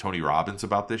fucking like Tony Robbins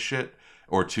about this shit,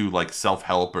 or too like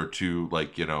self-help, or too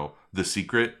like, The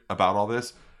Secret about all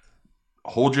this,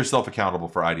 hold yourself accountable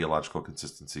for ideological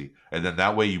consistency. And then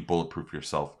that way you bulletproof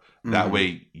yourself. That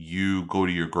way you go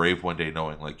to your grave one day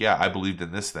knowing like, yeah, I believed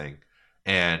in this thing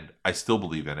and I still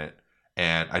believe in it.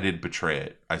 And I didn't betray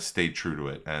it. I stayed true to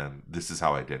it. And this is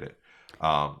how I did it.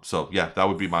 So yeah, that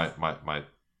would be my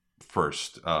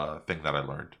first thing that I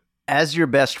learned. As your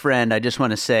best friend, I just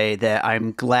want to say that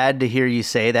I'm glad to hear you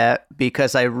say that,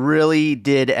 because I really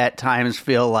did at times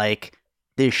feel like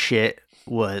this shit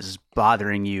was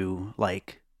bothering you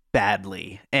like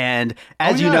badly. And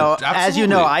as you know,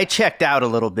 I checked out a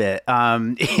little bit.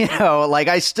 Like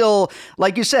I still,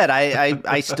 like you said,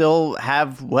 I still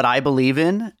have what I believe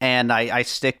in, and I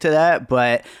stick to that.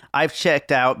 But I've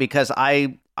checked out because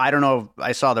I don't know if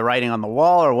I saw the writing on the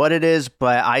wall or what it is,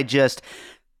 but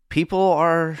people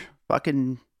are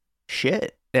fucking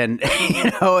shit. And,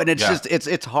 and it's just,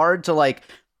 it's hard to like,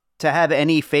 to have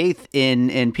any faith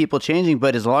in people changing.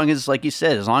 But as long as, like you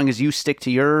said, as long as you stick to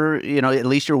your, at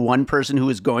least you're one person who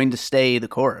is going to stay the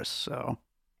course. So.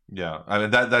 Yeah. I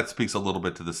mean, that speaks a little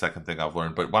bit to the second thing I've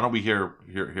learned, but why don't we hear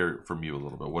from you a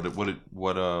little bit?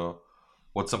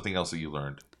 What's something else that you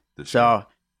learned this year?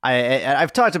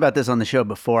 I've talked about this on the show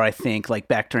before, I think, like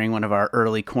back during one of our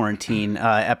early quarantine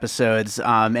episodes.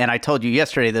 And I told you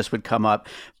yesterday this would come up.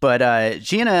 But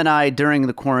Gina and I, during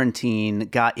the quarantine,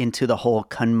 got into the whole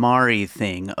KonMari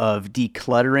thing of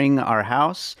decluttering our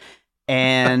house.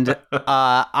 And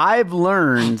I've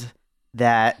learned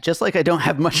that just like I don't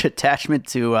have much attachment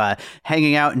to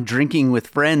hanging out and drinking with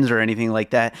friends or anything like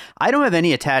that, I don't have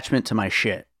any attachment to my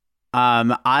shit.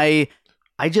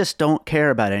 I just don't care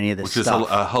about any of this stuff.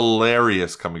 Which is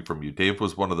hilarious coming from you. Dave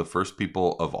was one of the first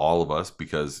people of all of us,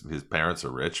 because his parents are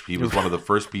rich. He was one of the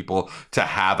first people to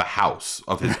have a house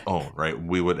of his own, right?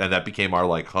 And that became our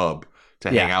like hub to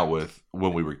hang out with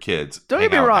when we were kids. Don't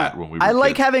get me wrong. I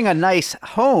like having a nice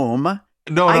home.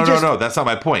 No. That's not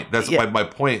my point. That's my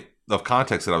point of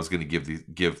context that I was going to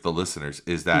give the listeners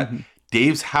is that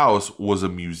Dave's house was a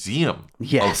museum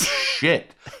of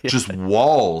shit. Just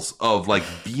walls of like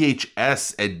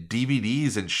VHS and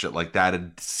DVDs and shit like that,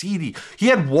 and CD. He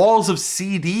had walls of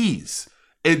CDs.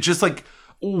 It just like,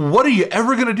 what are you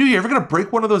ever going to do? You ever going to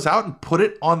break one of those out and put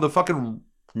it on the fucking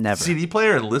CD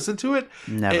player and listen to it?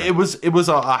 Never. It was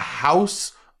a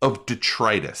house of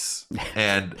detritus.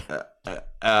 And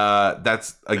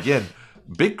that's, again,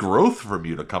 big growth from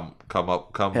you to come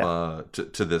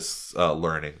to this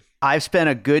learning. I've spent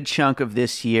a good chunk of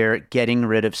this year getting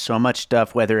rid of so much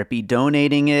stuff, whether it be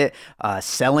donating it,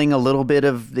 selling a little bit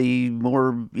of the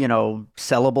more,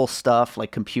 sellable stuff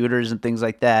like computers and things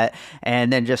like that,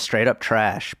 and then just straight up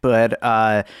trash. But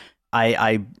I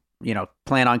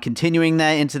plan on continuing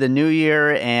that into the new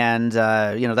year, and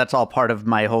that's all part of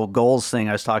my whole goals thing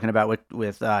I was talking about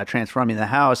with transforming the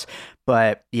house.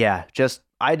 But yeah,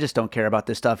 I just don't care about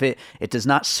this stuff. It does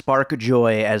not spark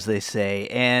joy, as they say.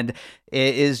 And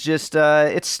it is just,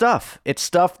 it's stuff. It's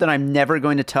stuff that I'm never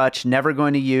going to touch, never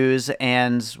going to use.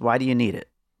 And why do you need it?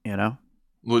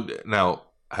 Now,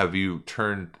 have you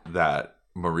turned that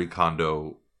Marie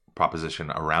Kondo proposition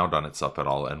around on itself at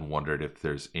all and wondered if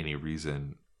there's any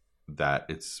reason that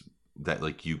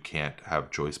like you can't have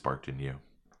joy sparked in you?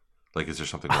 Like, is there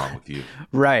something wrong with you?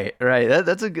 Right.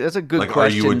 That's a good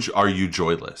question. Are you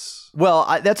joyless? Well,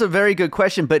 that's a very good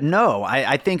question, but no,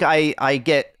 I think I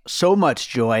get so much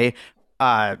joy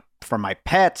from my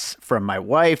pets, from my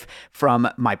wife, from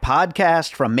my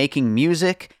podcast, from making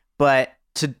music. But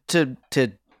to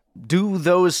do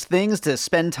those things, to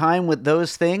spend time with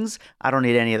those things, I don't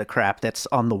need any of the crap that's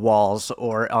on the walls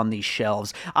or on these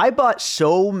shelves. I bought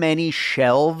so many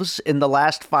shelves in the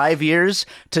last 5 years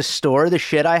to store the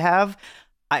shit I have.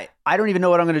 I don't even know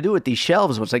what I'm going to do with these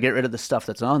shelves once I get rid of the stuff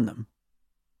that's on them.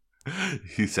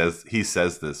 He says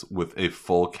this with a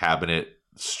full cabinet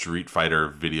Street Fighter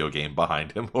video game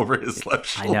behind him over his left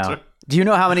shoulder. I know. Do you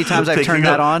know how many times I've turned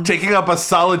that on? Taking up a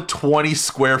solid 20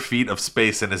 square feet of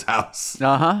space in his house.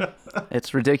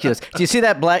 It's ridiculous. Do you see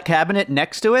that black cabinet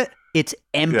next to it? It's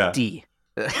empty.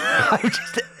 Yeah.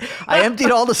 I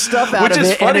emptied all the stuff out of it. Which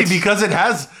is funny because it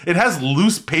has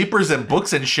loose papers and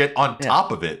books and shit on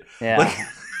top of it. Yeah.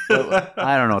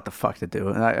 I don't know what the fuck to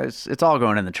do. It's all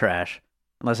going in the trash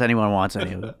unless anyone wants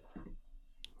any of it.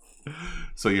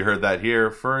 So you heard that here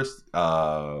first.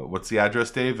 What's the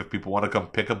address, Dave? If people want to come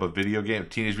pick up a video game,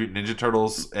 Teenage Mutant Ninja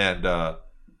Turtles and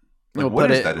Like, We'll what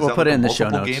put is it- that? Is we'll that put like it a in the show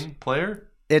multiple notes. game player?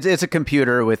 It's a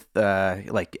computer with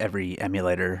like every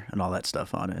emulator and all that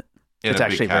stuff on it. In It's a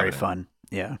big actually very cabinet. fun.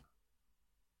 Yeah.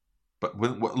 But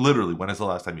literally, when is the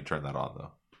last time you turned that on,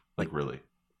 though? Like, really?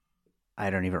 I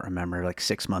don't even remember, like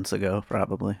 6 months ago,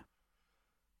 probably.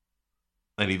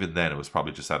 And even then, it was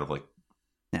probably just out of like,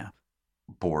 Yeah.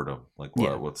 boredom. Like,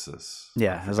 Yeah. what's this?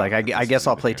 Yeah. I was like, I forgot that guess this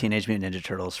I'll is play even here. Teenage Mutant Ninja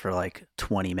Turtles for like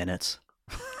 20 minutes.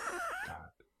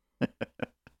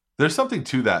 There's something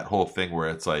to that whole thing where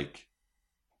it's like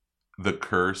the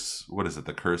curse. What is it?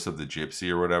 The curse of the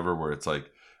gypsy or whatever, where it's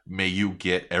like, may you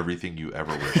get everything you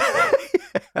ever wished for.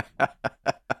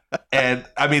 And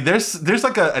I mean, there's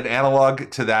like an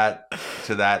analog to that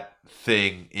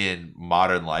thing in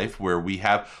modern life where we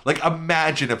have, like,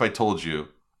 imagine if I told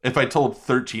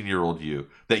 13-year-old you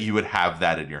that you would have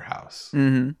that in your house.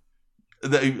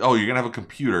 Mm-hmm. Oh, you're gonna have a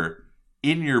computer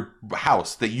in your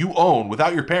house that you own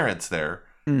without your parents there.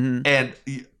 Mm-hmm. And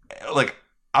like,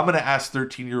 I'm gonna ask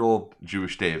 13-year-old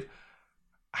Jewish Dave,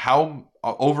 how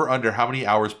under how many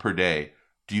hours per day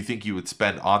do you think you would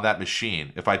spend on that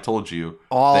machine if I told you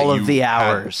All that of you the had-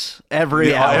 hours.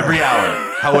 Every hour. every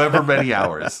hour, however many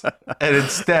hours, and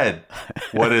instead,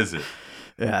 what is it?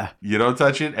 Yeah. You don't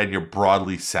touch it, and you're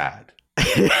broadly sad.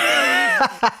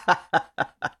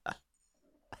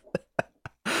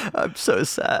 I'm so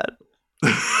sad.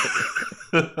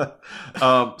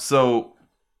 So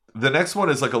the next one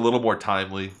is like a little more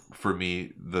timely for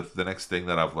me. The next thing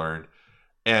that I've learned,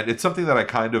 and it's something that I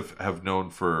kind of have known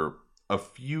for a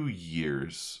few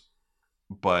years,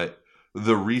 but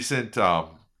the recent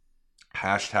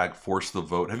hashtag force the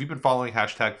vote. Have you been following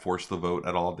hashtag force the vote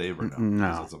at all, Dave, or no?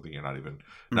 No. Is that something you're not even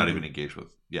engaged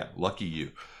with? Yeah, lucky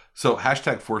you. So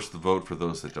hashtag force the vote, for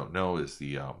those that don't know, is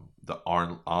the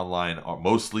online,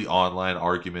 mostly online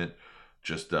argument,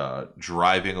 just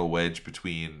driving a wedge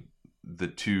between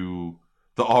the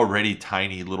already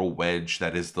tiny little wedge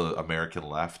that is the American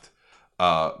left,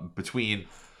 between,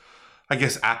 I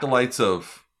guess, acolytes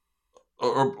of,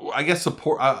 or I guess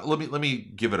support. Let me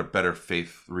give it a better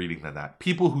faith reading than that.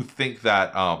 People who think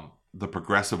that the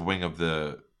progressive wing of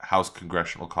the House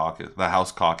Congressional Caucus, the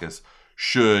House Caucus,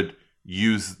 should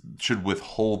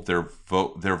withhold their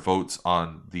votes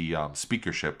on the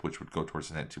speakership, which would go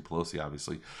towards Nancy Pelosi.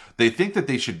 Obviously, they think that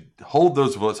they should hold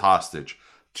those votes hostage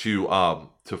to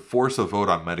force a vote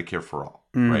on Medicare for all,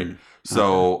 right?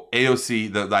 So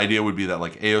AOC, the idea would be that,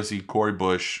 like, AOC, Cory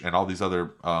Bush, and all these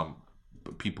other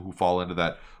people who fall into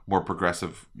that more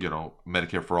progressive,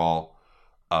 Medicare for all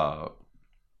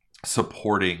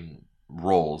supporting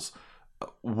roles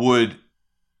would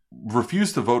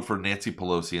refuse to vote for Nancy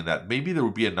Pelosi, and that maybe there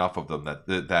would be enough of them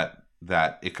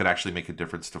that it could actually make a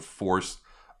difference to force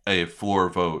a floor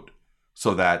vote,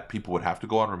 so that people would have to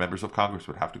go on, or members of Congress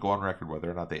would have to go on record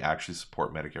whether or not they actually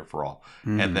support Medicare for all.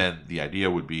 And then the idea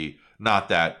would be not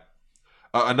that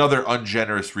another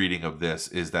ungenerous reading of this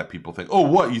is that people think, oh,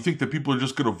 what, you think that people are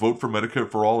just going to vote for Medicare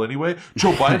for all anyway?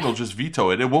 Joe Biden will just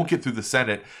veto it. It won't get through the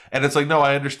Senate. And it's like, no,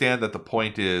 I understand that the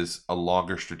point is a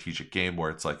longer strategic game where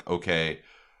it's like, okay,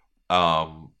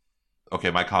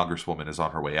 my congresswoman is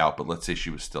on her way out, but let's say she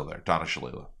was still there. Donna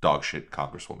Shalala, dog shit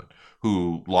congresswoman,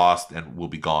 who lost and will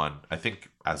be gone. I think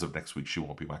as of next week, she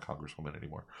won't be my congresswoman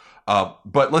anymore.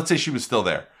 But let's say she was still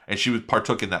there and she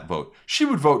partook in that vote. She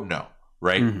would vote no,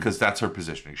 right? Because that's her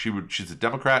positioning. She's a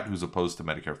Democrat who's opposed to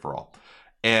Medicare for all.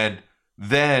 And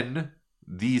then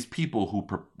these people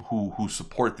who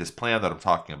support this plan that I'm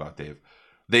talking about, Dave,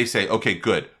 they say, okay,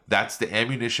 good. That's the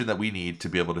ammunition that we need to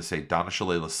be able to say Donna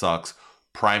Shalala sucks,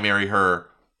 primary her,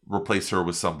 replace her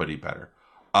with somebody better.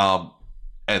 And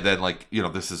then, like,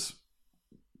 this is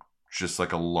just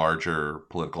like a larger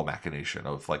political machination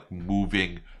of like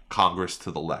moving Congress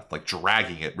to the left, like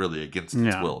dragging it really against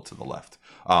its will to the left,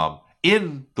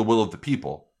 in the will of the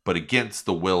people, but against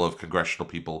the will of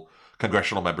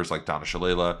congressional members like Donna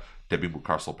Shalala, Debbie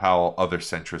Mucarsel-Powell, other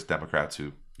centrist Democrats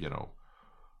who,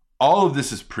 all of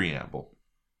this is preamble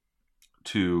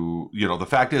to, the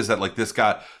fact is that, like, this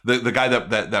guy, the guy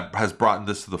that has brought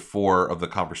this to the fore of the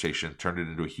conversation, turned it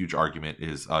into a huge argument,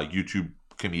 is YouTube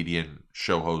comedian,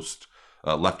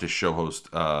 leftist show host,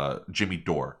 Jimmy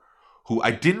Dore, who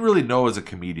I didn't really know as a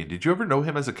comedian. Did you ever know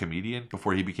him as a comedian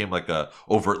before he became like a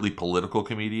overtly political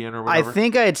comedian or whatever? I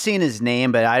think I had seen his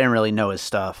name, but I didn't really know his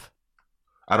stuff.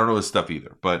 I don't know his stuff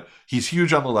either, but he's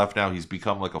huge on the left now. He's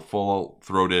become like a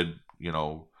full-throated,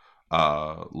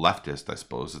 leftist, I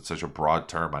suppose. It's such a broad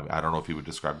term. I don't know if he would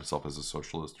describe himself as a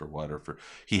socialist or what, or if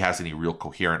he has any real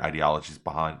coherent ideologies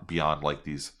beyond like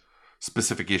these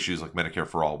specific issues like Medicare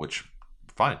for all, which,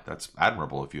 fine, that's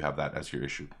admirable if you have that as your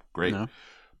issue. Great. No.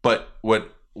 But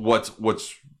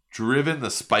what's driven the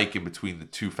spike in between the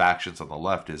two factions on the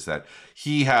left is that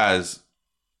he has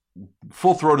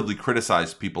full-throatedly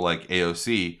criticized people like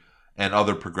AOC and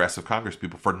other progressive Congress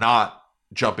people for not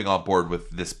jumping on board with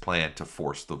this plan to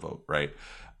force the vote, right?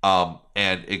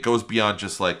 And it goes beyond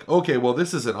just like, okay, well,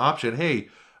 this is an option. Hey,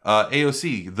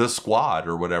 AOC, the squad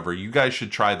or whatever, you guys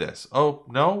should try this. Oh,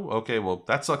 no? Okay, well,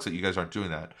 that sucks that you guys aren't doing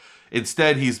that.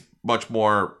 Instead, he's much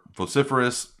more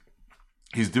vociferous.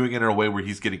 He's doing it in a way where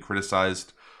he's getting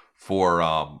criticized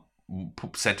for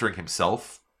centering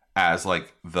himself as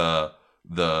like the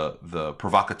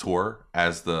provocateur,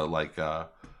 as the like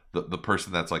the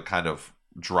person that's like kind of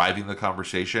driving the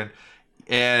conversation.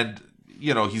 And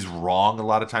you know, he's wrong a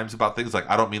lot of times about things. Like,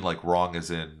 I don't mean like wrong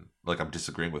as in like I'm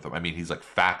disagreeing with him. I mean he's like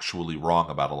factually wrong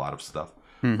about a lot of stuff.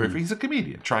 Mm-hmm. He's a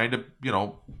comedian trying to, you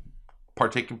know,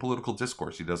 partake in political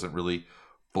discourse. He doesn't really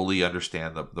fully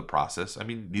understand the process. I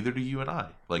mean, neither do you and I.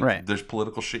 Like, right. There's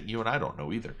political shit you and I don't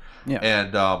know either. Yeah.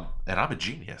 And I'm a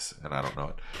genius, and I don't know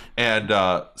it. And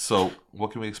so,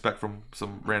 what can we expect from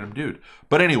some random dude?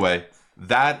 But anyway,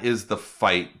 that is the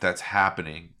fight that's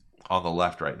happening on the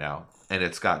left right now, and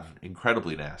it's gotten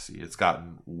incredibly nasty. It's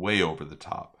gotten way over the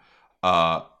top,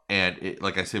 and it,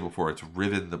 like I said before, it's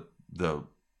riven the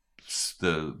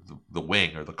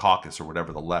wing or the caucus or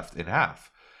whatever, the left, in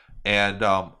half. And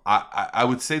I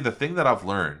would say the thing that I've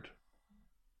learned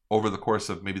over the course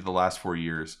of maybe the last 4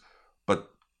 years,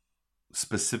 but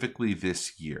specifically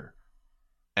this year,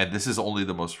 and this is only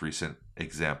the most recent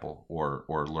example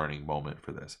or learning moment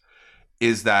for this,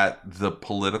 is that the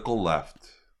political left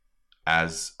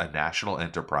as a national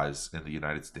enterprise in the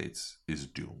United States is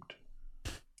doomed.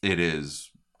 It is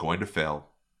going to fail.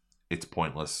 It's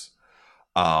pointless.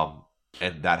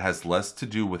 And that has less to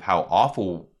do with how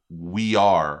awful we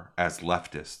are as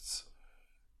leftists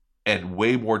and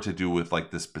way more to do with like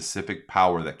the specific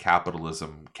power that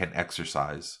capitalism can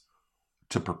exercise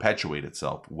to perpetuate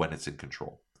itself when it's in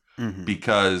control. Mm-hmm.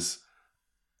 Because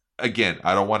again,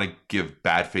 I don't want to give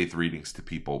bad faith readings to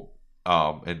people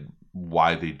and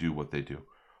why they do what they do,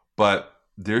 but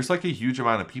there's like a huge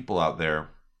amount of people out there,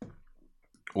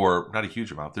 or not a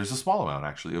huge amount, there's a small amount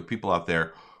actually of people out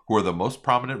there who are the most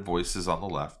prominent voices on the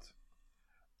left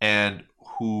and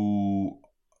who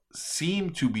seem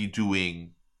to be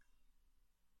doing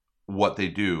what they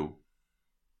do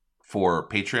for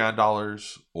Patreon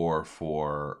dollars or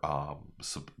for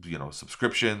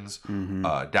subscriptions, mm-hmm.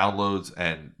 Downloads,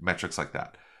 and metrics like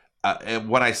that. And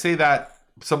when I say that,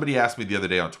 somebody asked me the other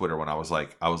day on Twitter when I was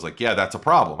like, yeah, that's a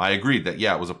problem. I agreed that,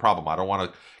 yeah, it was a problem. I don't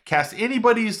want to cast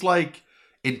anybody's like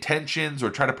intentions or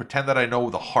try to pretend that I know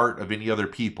the heart of any other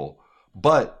people.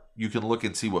 But you can look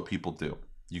and see what people do.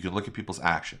 You can look at people's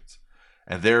actions.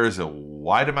 And there is a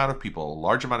wide amount of people, a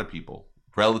large amount of people,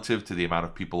 relative to the amount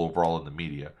of people overall in the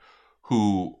media,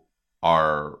 who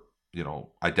are, you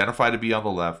know, identify to be on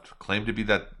the left, claim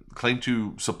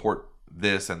to support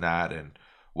this and that and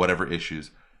whatever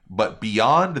issues. But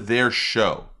beyond their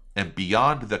show and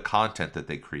beyond the content that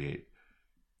they create,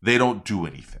 they don't do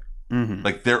anything. Mm-hmm.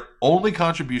 Like, their only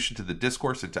contribution to the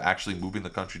discourse and to actually moving the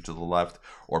country to the left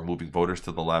or moving voters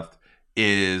to the left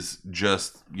is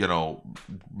just, you know,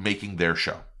 making their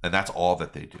show. And that's all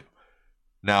that they do.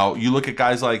 Now, you look at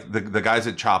guys like the guys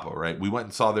at Chapo, right? We went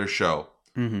and saw their show.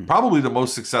 Mm-hmm. Probably the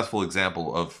most successful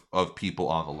example of people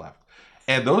on the left.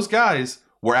 And those guys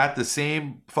were at the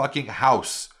same fucking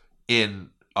house in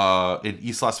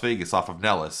East Las Vegas off of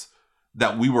Nellis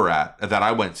that we were at, that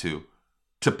I went to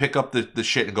pick up the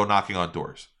shit and go knocking on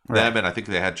doors. Right. Them, and I think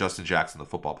they had Justin Jackson, the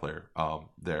football player,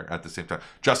 there at the same time.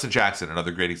 Justin Jackson,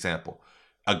 another great example.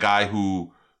 A guy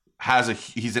who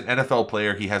he's an NFL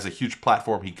player. He has a huge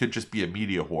platform. He could just be a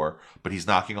media whore, but he's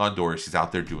knocking on doors. He's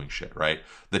out there doing shit, right?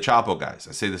 The Chapo guys,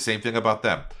 I say the same thing about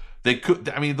them. They could,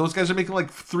 I mean, those guys are making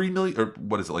like $3 million, or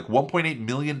what is it, like $1.8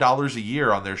 million a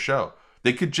year on their show.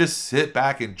 They could just sit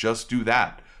back and just do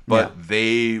that. But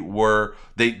yeah.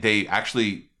 They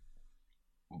actually,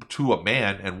 to a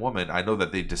man and woman, I know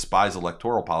that they despise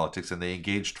electoral politics, and they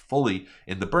engaged fully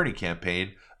in the Bernie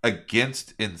campaign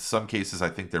against, in some cases, I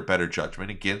think their better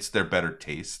judgment, against their better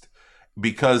taste,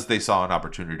 because they saw an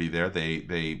opportunity there.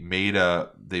 They made a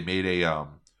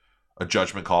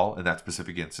judgment call in that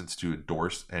specific instance to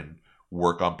endorse and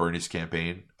work on Bernie's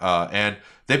campaign, and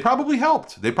they probably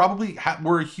helped. They probably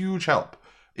were a huge help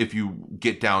if you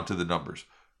get down to the numbers.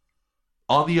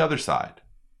 On the other side,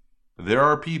 there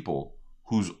are people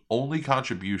whose only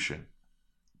contribution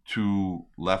to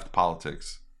left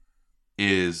politics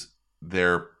is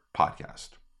their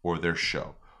podcast or their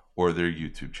show or their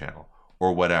YouTube channel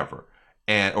or whatever,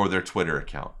 or their Twitter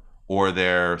account or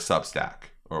their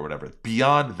Substack or whatever.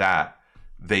 Beyond that,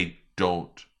 they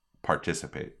don't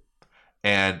participate.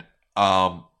 And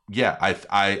yeah,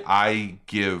 I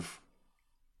give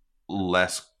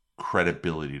less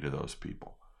credibility to those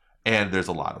people. And there's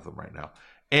a lot of them right now.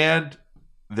 And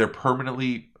they're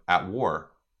permanently at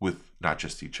war with not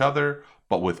just each other,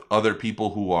 but with other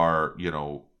people who are,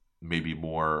 maybe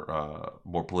more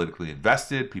politically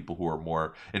invested, people who are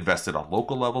more invested on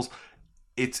local levels.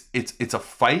 It's a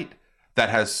fight that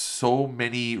has so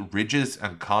many ridges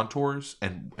and contours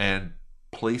and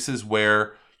places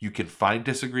where you can find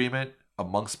disagreement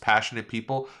amongst passionate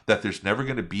people, that there's never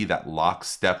going to be that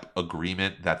lockstep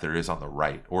agreement that there is on the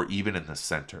right or even in the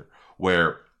center,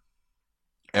 where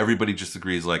everybody just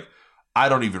agrees, like, I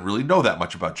don't even really know that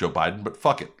much about Joe Biden, but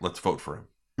fuck it, let's vote for him.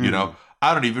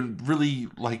 I don't even really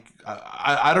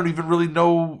I don't even really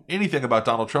know anything about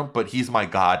Donald Trump, but he's my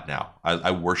god now. I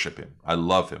worship him. I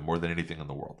love him more than anything in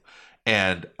the world.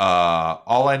 And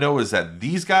all I know is that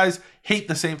these guys hate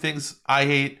the same things I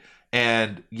hate.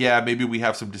 And yeah, maybe we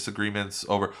have some disagreements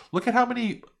over. Look at how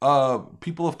many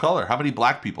people of color, how many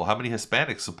black people, how many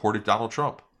Hispanics supported Donald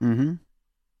Trump. Mm-hmm.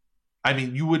 I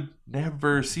mean, you would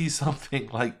never see something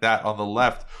like that on the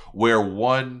left, where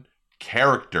one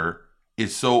character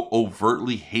is so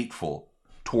overtly hateful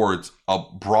towards a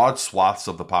broad swaths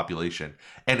of the population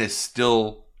and is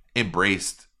still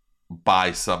embraced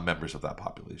by some members of that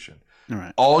population.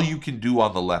 Right. All you can do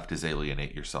on the left is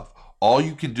alienate yourself. All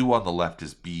you can do on the left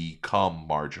is become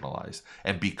marginalized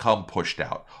and become pushed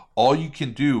out. All you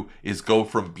can do is go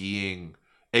from being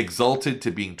exalted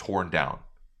to being torn down.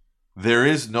 There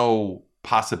is no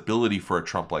possibility for a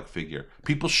Trump-like figure.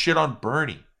 People shit on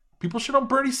Bernie. People shit on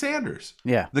Bernie Sanders.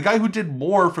 Yeah. The guy who did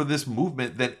more for this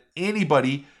movement than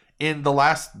anybody in the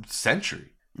last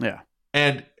century. Yeah.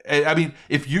 And I mean,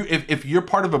 if you're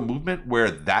part of a movement where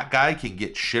that guy can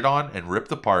get shit on and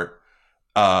ripped apart,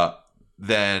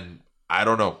 then I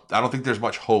don't know. I don't think there's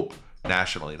much hope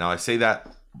nationally. Now I say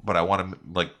that, but I want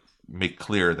to make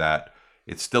clear that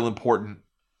it's still important.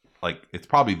 Like, it's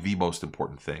probably the most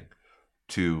important thing,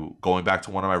 to going back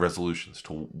to one of my resolutions,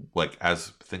 to, like, as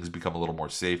things become a little more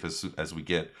safe, as we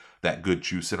get that good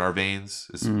juice in our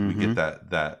veins, as we get that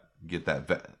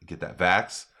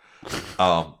vax.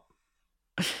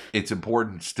 It's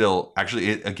important still. Actually,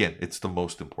 it's the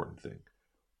most important thing.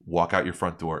 Walk out your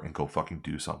front door and go fucking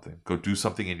do something. Go do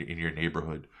something in your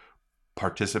neighborhood.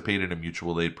 Participate in a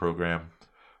mutual aid program.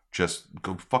 Just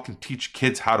go fucking teach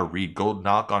kids how to read. Go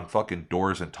knock on fucking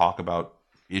doors and talk about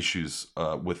issues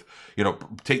with,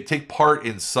 take part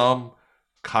in some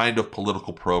kind of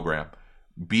political program.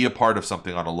 Be a part of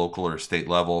something on a local or state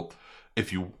level.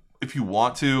 If you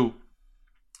want to,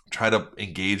 try to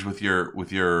engage with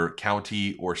your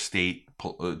county or state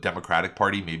Democratic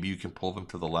Party. Maybe you can pull them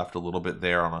to the left a little bit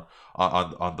there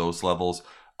on those levels.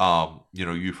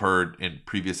 You've heard in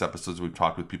previous episodes, we've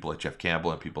talked with people like Jeff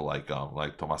Campbell and people like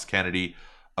Tomas Kennedy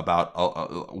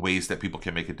about ways that people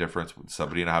can make a difference. With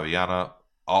Sabrina Javillana,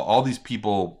 all these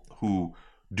people who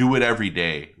do it every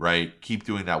day, right? Keep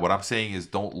doing that. What I'm saying is,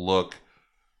 don't look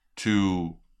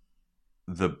to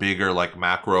the bigger, like,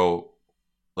 macro,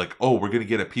 like, oh, we're going to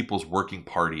get a People's Working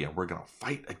Party and we're going to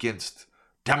fight against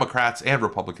Democrats and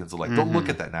Republicans alike. Don't look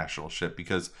at that national shit,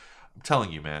 because I'm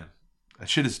telling you, man, that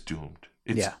shit is doomed.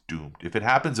 It's doomed. If it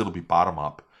happens, it'll be bottom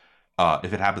up.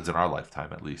 If it happens in our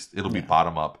lifetime, at least, it'll be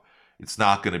bottom up. It's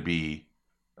not going to be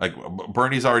like,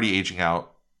 Bernie's already aging out,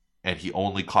 and he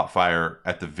only caught fire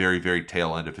at the very, very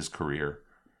tail end of his career.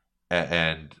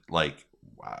 And like,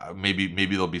 maybe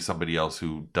there'll be somebody else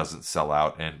who doesn't sell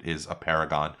out and is a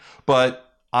paragon. But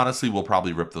honestly, we'll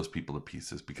probably rip those people to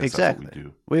pieces, because that's what we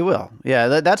do. We will.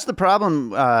 Yeah, that's the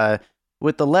problem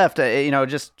with the left.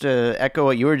 Just to echo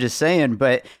what you were just saying,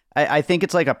 but I think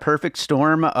it's like a perfect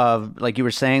storm of, like you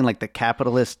were saying, like the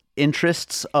capitalist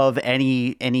interests of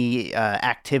any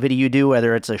activity you do,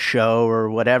 whether it's a show or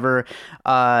whatever,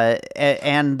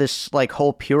 and this like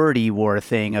whole purity war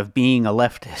thing of being a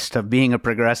leftist, of being a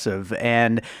progressive,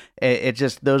 and it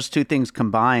just, those two things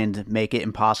combined make it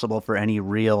impossible for any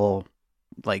real,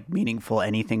 like, meaningful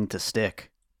anything to stick.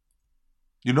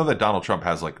 You know that Donald Trump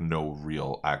has, like, no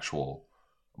real actual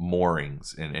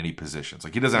moorings in any positions.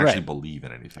 Like, he doesn't actually believe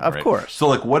in anything. Of course. So,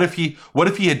 like, what if he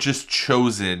had just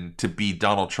chosen to be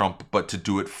Donald Trump, but to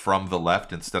do it from the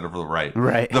left instead of the right?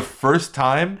 Right. The first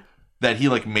time that he,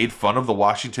 like, made fun of the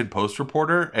Washington Post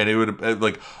reporter, and it would have,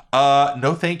 like,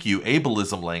 no thank you,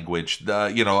 ableism language, he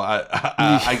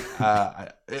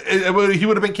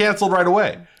would have been canceled right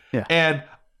away. Yeah. And,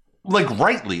 like,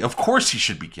 rightly, of course he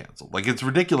should be canceled. Like, it's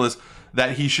ridiculous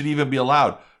that he should even be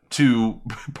allowed to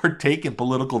partake in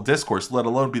political discourse, let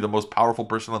alone be the most powerful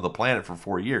person on the planet for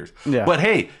 4 years. Yeah. But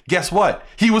hey, guess what?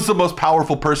 He was the most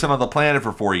powerful person on the planet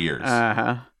for 4 years.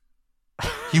 Uh-huh.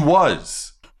 He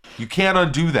was. You can't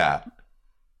undo that.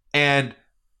 And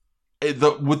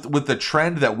with the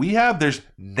trend that we have, there's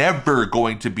never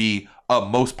going to be a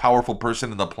most powerful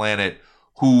person in the planet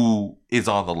who is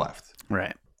on the left.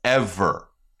 Right. Ever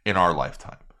in our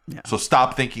lifetime. Yeah. So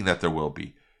stop thinking that there will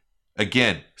be.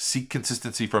 Again, seek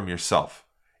consistency from yourself.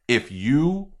 If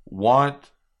you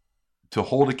want to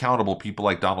hold accountable people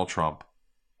like Donald Trump,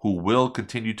 who will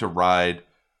continue to ride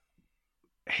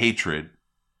hatred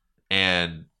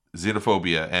and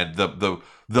xenophobia and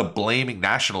the blaming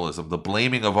nationalism, the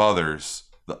blaming of others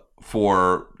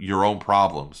for your own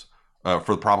problems, for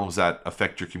the problems that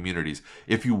affect your communities.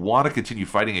 If you want to continue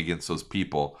fighting against those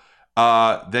people,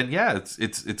 then yeah,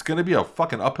 it's going to be a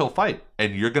fucking uphill fight,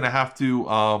 and you're going to have to,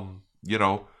 you're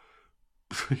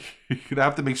gonna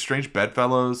have to make strange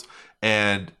bedfellows,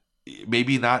 and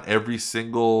maybe not every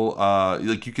single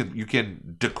like you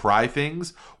can decry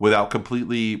things without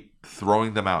completely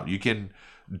throwing them out. You can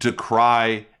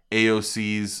decry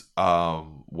AOC's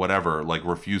whatever, like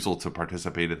refusal to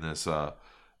participate in this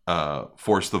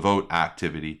force the vote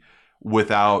activity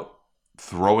without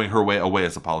throwing her away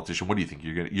as a politician. What do you think?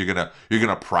 You're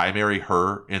gonna primary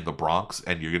her in the Bronx,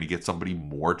 and you're gonna get somebody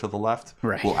more to the left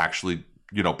Right. who will actually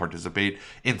participate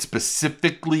in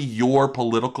specifically your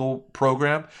political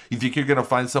program? You think you're gonna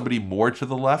find somebody more to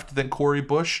the left than Cori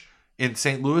Bush in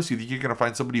St. Louis? You think you're gonna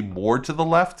find somebody more to the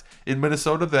left in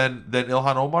Minnesota than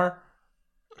Ilhan Omar?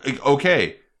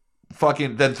 Okay,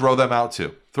 fucking then throw them out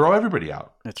too. Throw everybody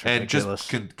out. It's and ridiculous.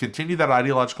 just continue that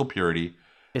ideological purity.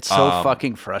 It's so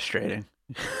fucking frustrating.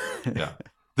 Yeah,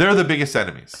 they're the biggest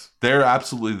enemies. They're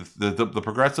absolutely the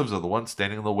progressives are the ones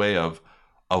standing in the way of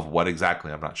what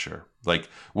exactly, I'm not sure. Like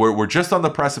we're just on the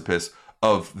precipice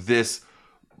of this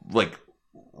like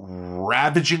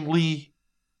ravagingly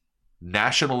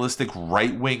nationalistic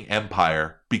right-wing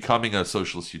empire becoming a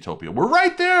socialist utopia. We're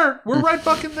right there. We're right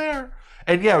fucking there.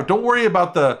 And yeah, don't worry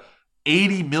about the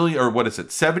 80 million, or what is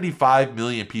it, 75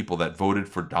 million people that voted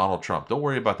for Donald Trump. Don't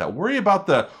worry about that. Worry about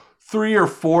the 3 or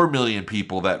 4 million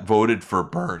people that voted for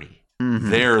Bernie.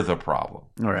 They're the problem.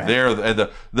 All right. They're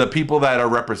the people that are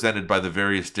represented by the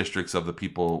various districts of the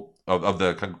people of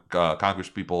the Congress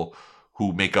people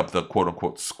who make up the quote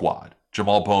unquote squad.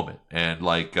 Jamal Bowman and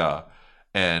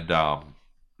Ayanna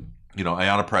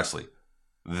Presley.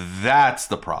 That's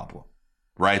the problem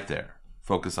right there.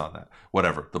 Focus on that.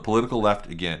 Whatever. The political left,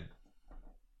 again,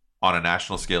 on a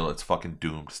national scale, it's fucking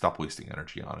doomed. Stop wasting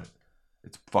energy on it.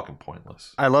 It's fucking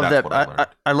pointless. I love That's that. what I learned.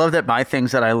 I love that my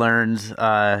things that I learned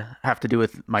have to do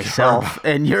with myself,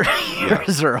 and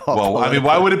yours are all. Well, I mean,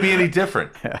 why would it be any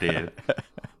different, Dave?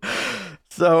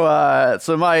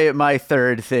 So my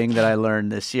third thing that I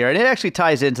learned this year, and it actually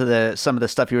ties into some of the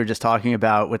stuff you were just talking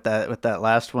about with that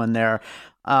last one there,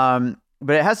 but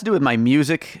it has to do with my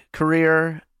music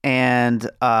career and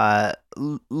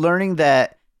learning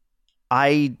that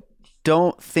I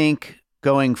don't think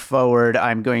going forward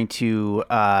I'm going to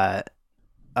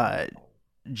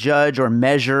judge or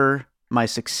measure my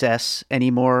success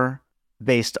anymore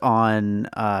based on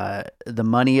the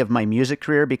money of my music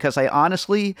career, because I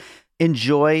honestly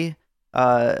enjoy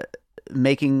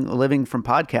making a living from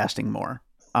podcasting more.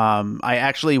 I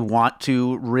actually want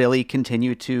to really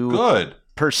continue to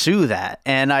pursue that.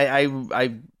 And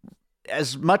I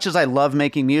as much as I love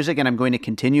making music, and I'm going to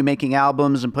continue making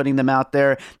albums and putting them out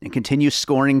there and continue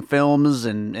scoring films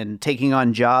and taking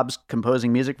on jobs,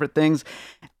 composing music for things,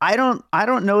 I don't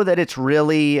know that it's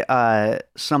really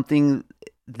something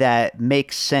that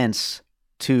makes sense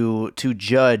to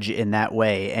judge in that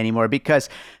way anymore, because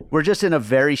we're just in a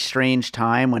very strange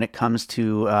time when it comes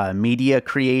to media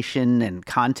creation and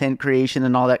content creation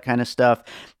and all that kind of stuff.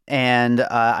 And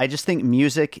I just think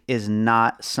music is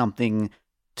not something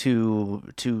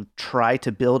to try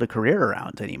to build a career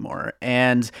around anymore.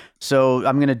 And so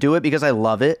I'm going to do it because I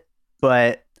love it.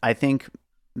 But I think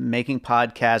making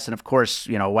podcasts and, of course,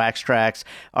 Wax Tracks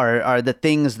are the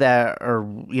things that are,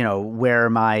 where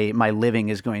my living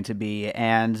is going to be.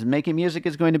 And making music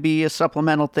is going to be a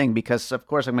supplemental thing because, of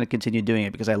course, I'm going to continue doing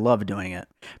it because I love doing it.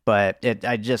 But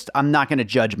I'm not going to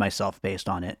judge myself based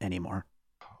on it anymore.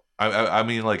 I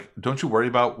mean, like, don't you worry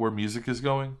about where music is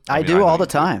going? I do all the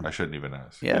time. I shouldn't even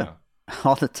ask. Yeah.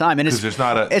 All the time. And there's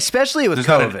not especially with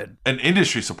COVID. An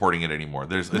industry supporting it anymore.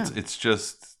 It's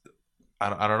just,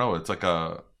 I don't know. It's like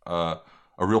a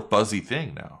real fuzzy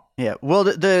thing now. Yeah. Well,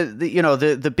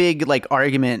 the big like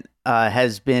argument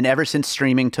has been ever since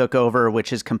streaming took over, which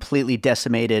has completely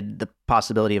decimated the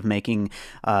possibility of making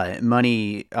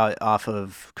money off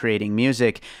of creating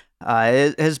music.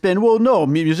 It has been, well, no,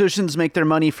 musicians make their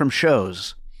money from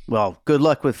shows. Well, good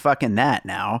luck with fucking that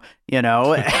now, you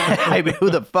know? I mean, who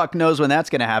the fuck knows when that's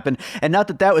going to happen? And not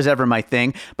that that was ever my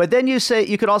thing, but then you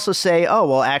could also say, oh,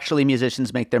 well, actually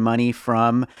musicians make their money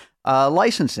from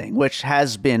licensing, which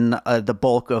has been the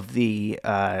bulk of the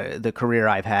career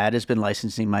I've had, has been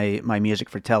licensing my music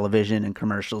for television and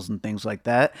commercials and things like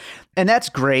that. And that's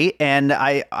great. And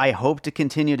I hope to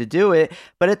continue to do it.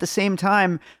 But at the same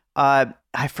time,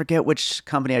 I forget which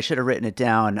company, I should have written it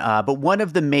down, but one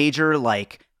of the major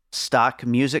like stock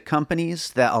music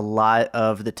companies that a lot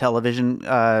of the television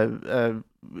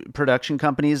production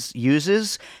companies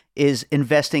uses is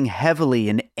investing heavily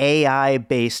in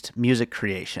AI-based music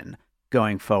creation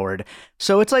going forward.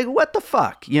 So it's like, what the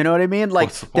fuck? You know what I mean? Like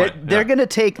What's the point? they're Yeah. going to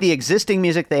take the existing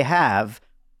music they have,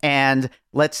 and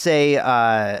let's say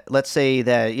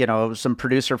that, you know, some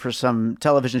producer for some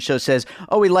television show says,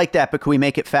 "Oh, we like that, but can we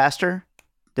make it faster?"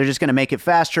 They're just going to make it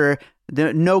faster.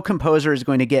 No composer is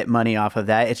going to get money off of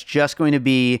that. It's just going to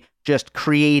be just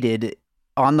created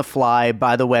on the fly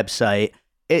by the website.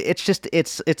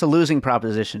 It's a losing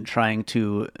proposition trying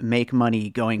to make money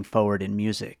going forward in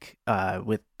music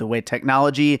with the way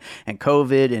technology and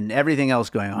COVID and everything else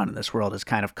going on in this world has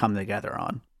kind of come together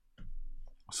on.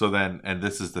 So then, and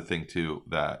this is the thing too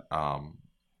that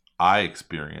I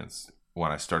experienced when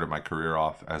I started my career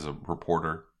off as a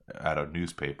reporter at a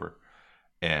newspaper.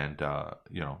 And,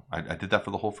 you know, I did that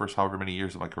for the whole first however many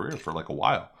years of my career for like a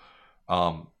while.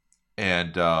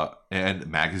 And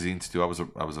magazines too. I was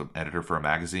an editor for a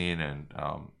magazine, and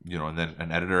you know, and then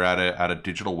an editor at a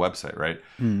digital website, right?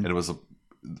 And it was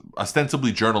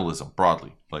ostensibly journalism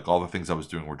broadly. Like all the things I was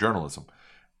doing were journalism.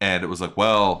 And it was like,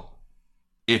 well,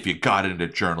 if you got into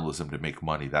journalism to make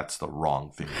money, that's the wrong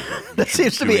thing to do. You That should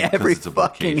seems to be doing it 'cause every it's a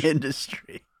fucking vocation.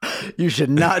 industry. You should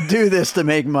not do this to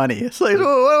make money. It's like,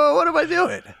 what am I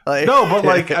doing? Like, No, but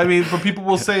like, I mean, but people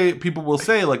will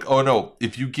say like, oh no,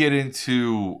 if you get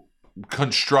into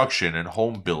construction and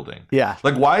home building, yeah,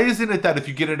 like, why isn't it that if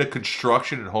you get into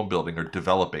construction and home building or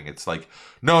developing, it's like,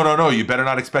 no, you better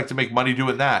not expect to make money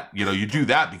doing that. You know, you do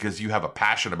that because you have a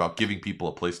passion about giving people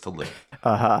a place to live.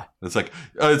 It's like,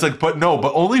 but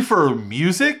only for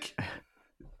music.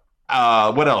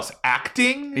 What else?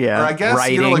 Acting? Yeah, Or I guess,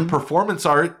 you know, writing. like performance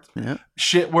art. Yeah.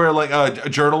 Shit where like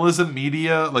journalism,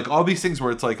 media, like all these things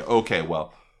where it's like, okay,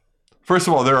 well, first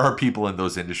of all, there are people in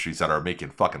those industries that are making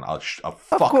fucking a Of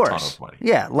fuck ton course. of money.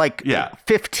 Yeah, like Yeah.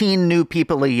 15 new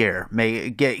people a year may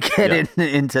get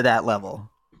into that level.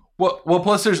 Well,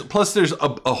 plus there's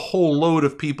a whole load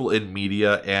of people in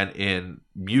media and in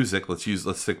music. Let's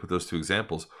stick with those two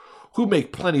examples, who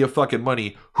make plenty of fucking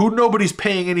money, who nobody's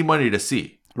paying any money to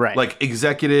see. Right. Like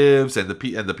executives and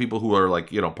the people who are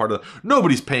like, you know, part of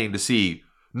nobody's paying to see.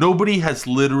 Nobody has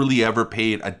literally ever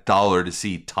paid $1 to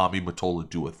see Tommy Mottola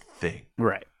do a thing.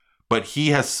 Right. But he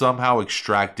has somehow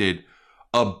extracted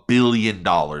 $1 billion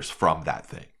from that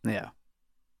thing. Yeah.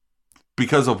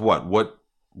 Because of what?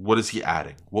 What is he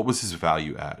adding? What was his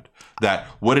value add?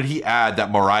 What did he add that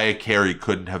Mariah Carey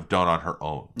couldn't have done on her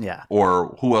own? Yeah.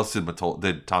 Or who else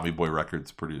did Tommy Boy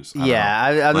Records produce? I don't know.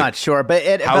 I'm Like, not sure, but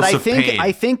House I of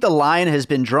Pain. think the line has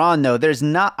been drawn though.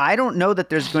 I don't know that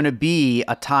there's going to be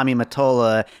a Tommy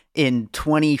Mottola in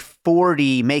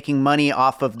 2040 making money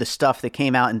off of the stuff that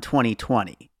came out in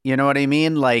 2020. You know what I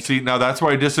mean? Like, See, now that's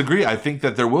where I disagree. I think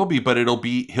that there will be, but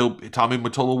Tommy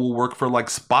Mottola will work for like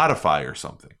Spotify or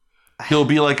something. He'll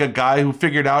be like a guy who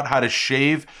figured out how to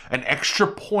shave an extra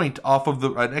point off of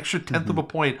an extra tenth of a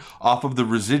point off of the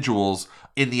residuals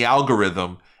in the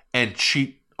algorithm and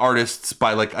cheat artists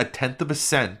by like a tenth of a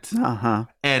cent.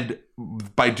 And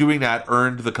by doing that,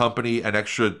 earned the company an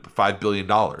extra $5 billion.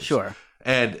 Sure.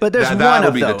 And But there's one that'll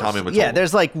of be those. the Tommy Mottola. Yeah,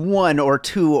 there's like 1 or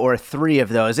 2 or 3 of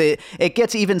those. It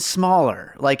gets even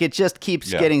smaller. Like it just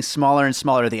keeps getting smaller and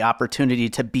smaller. The opportunity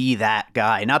to be that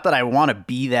guy. Not that I want to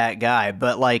be that guy,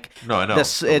 but like No, I know.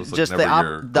 This, That was, it's like, just never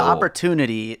your the goal.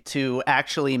 opportunity to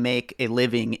actually make a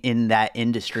living in that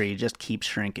industry just keeps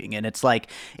shrinking. And it's like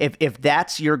if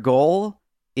that's your goal,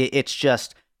 it's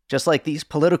just like these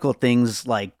political things,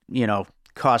 like, you know,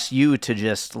 cost you to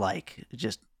just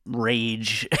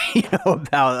rage, you know,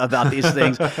 about these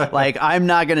things. Like, I'm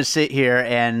not gonna sit here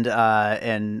and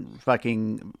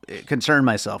fucking concern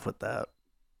myself with that.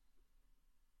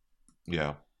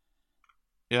 Yeah,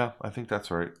 I think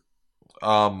that's right.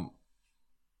 So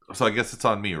I guess it's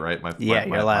on me, right?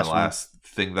 Your last one. last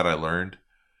thing that I learned.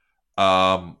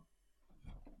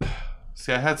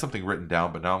 See, I had something written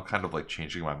down, but now I'm kind of like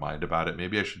changing my mind about it.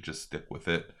 Maybe I should just stick with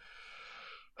it.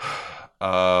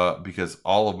 Because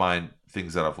all of my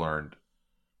things that I've learned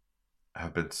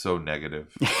have been so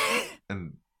negative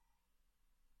and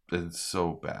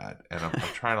so bad, and I'm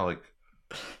trying to like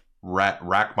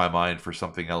rack my mind for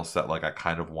something else that like I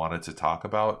kind of wanted to talk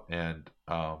about, and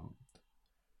I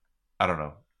don't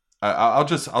know. I'll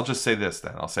just say this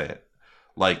then. I'll say it.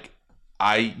 Like,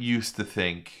 I used to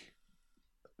think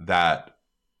that,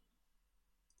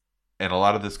 and a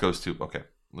lot of this goes to, okay,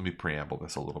 let me preamble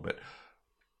this a little bit.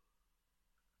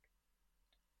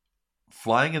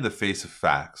 Flying in the face of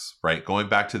facts, right? Going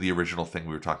back to the original thing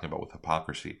we were talking about with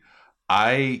hypocrisy,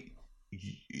 I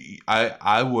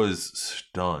was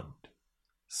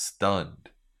stunned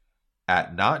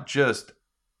at not just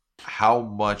how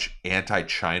much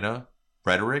anti-China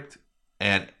rhetoric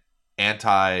and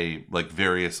anti like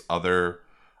various other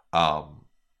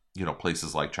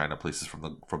places like China, places from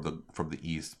the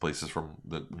east, places from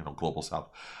the global south,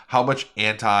 how much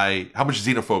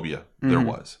xenophobia there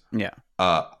was. Yeah.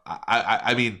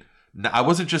 I mean, I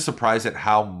wasn't just surprised at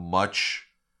how much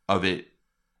of it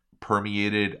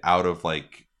permeated out of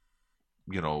like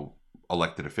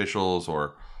elected officials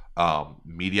or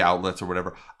media outlets or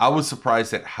whatever. I was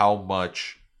surprised at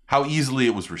how easily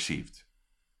it was received.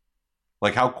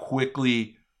 Like how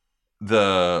quickly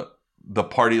the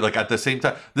party, like at the same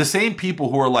time, the same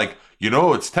people who are like, it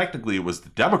was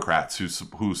the Democrats who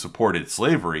supported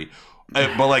slavery,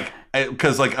 but like,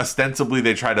 because like ostensibly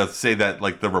they try to say that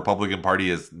like the Republican Party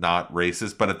is not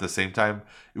racist, but at the same time,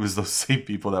 it was those same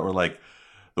people that were like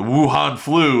the Wuhan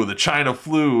flu, the China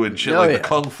flu, and shit, the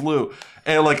Kung flu,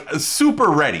 and like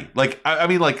super ready. Like I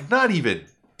mean, like not even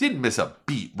didn't miss a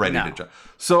beat, ready to jump.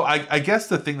 So I guess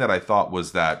the thing that I thought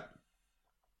was that,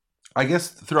 I guess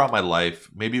throughout my life,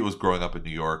 maybe it was growing up in New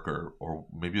York or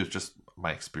maybe it was just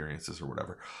my experiences or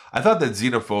whatever, I thought that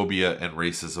xenophobia and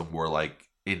racism were like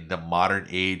in the modern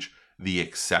age the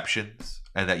exceptions,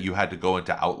 and that you had to go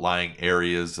into outlying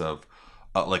areas of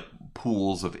like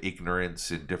pools of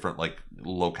ignorance in different like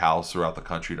locales throughout the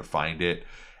country to find it.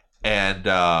 And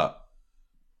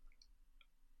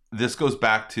this goes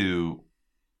back to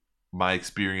my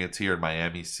experience here in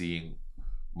Miami, seeing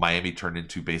Miami turn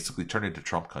into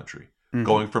Trump country,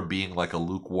 going from being like a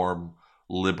lukewarm,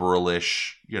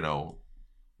 liberalish,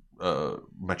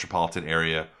 metropolitan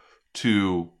area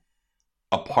to,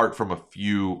 apart from a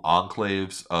few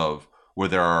enclaves of where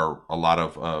there are a lot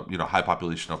of, high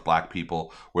population of black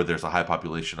people, where there's a high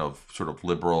population of sort of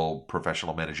liberal,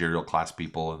 professional, managerial class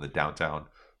people in the downtown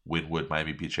Wynwood,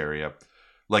 Miami Beach area.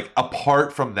 Like,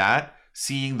 apart from that,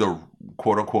 seeing the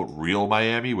quote unquote real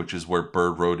Miami, which is where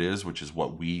Bird Road is, which is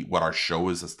what our show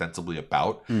is ostensibly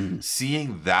about,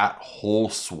 seeing that whole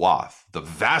swath, the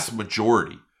vast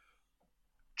majority,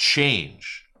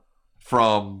 change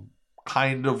from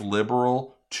kind of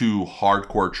liberal to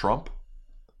hardcore Trump,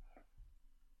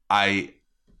 I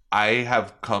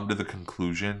have come to the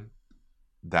conclusion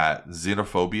that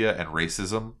xenophobia and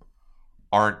racism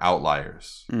aren't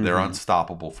outliers. They're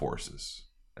unstoppable forces,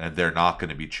 and they're not going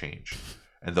to be changed.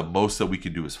 And the most that we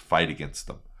can do is fight against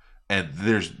them. And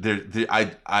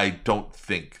I don't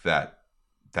think that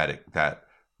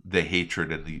the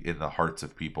hatred in the hearts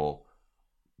of people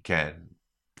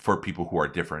for people who are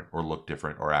different or look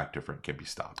different or act different, can be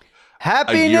stopped.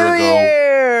 Happy New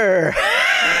Year!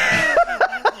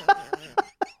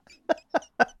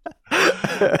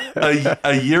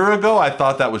 A year ago, I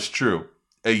thought that was true.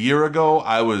 A year ago,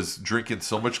 I was drinking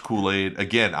so much Kool-Aid.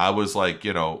 Again, I was like,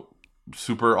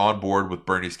 super on board with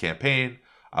Bernie's campaign.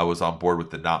 I was on board with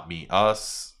the not me,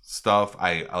 us stuff.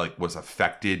 I like was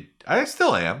affected. I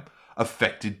still am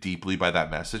affected deeply by that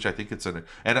message. I think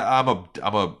and I'm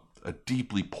a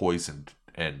deeply poisoned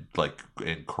and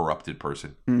corrupted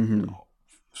person.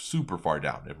 Super far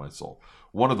down in my soul.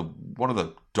 One of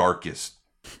the darkest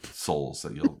souls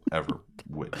that you'll ever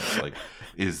witness,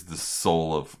 is the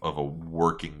soul of a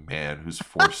working man who's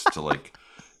forced to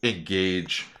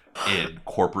engage in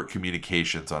corporate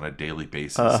communications on a daily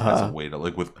basis as a way to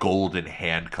with golden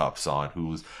handcuffs on,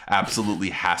 who's absolutely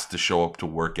has to show up to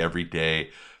work every day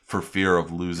for fear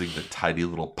of losing the tiny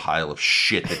little pile of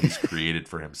shit that he's created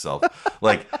for himself.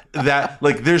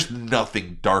 There's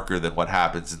nothing darker than what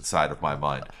happens inside of my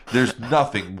mind. There's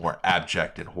nothing more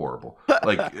abject and horrible.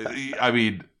 I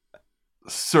mean,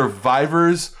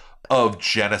 survivors of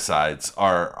genocides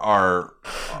are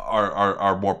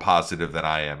more positive than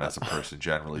I am as a person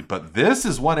generally. But this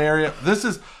is one area.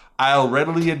 I'll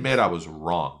readily admit I was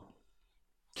wrong.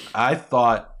 I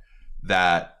thought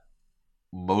that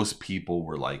most people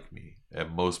were like me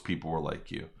and most people were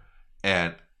like you,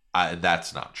 and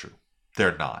that's not true.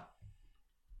 They're not,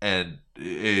 and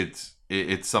it's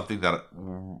something that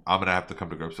I'm gonna have to come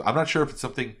to grips with. I'm not sure if it's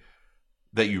something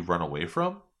that you run away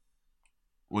from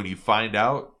when you find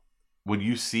out, when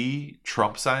you see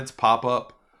Trump signs pop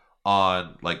up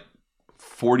on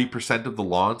 40% of the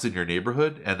lawns in your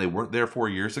neighborhood and they weren't there 4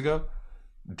 years ago,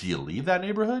 do you leave that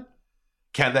neighborhood?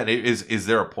 Can that is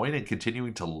there a point in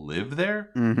continuing to live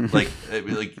there?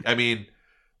 I mean,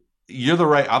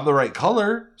 I'm the right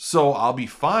color, so I'll be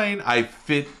fine. I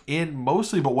fit in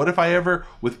mostly, but what if I ever,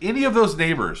 with any of those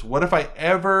neighbors, what if I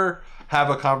ever have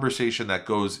a conversation that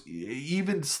goes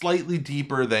even slightly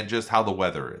deeper than just how the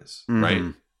weather is,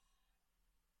 right?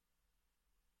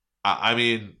 I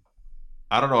mean,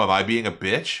 I don't know. Am I being a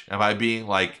bitch? Am I being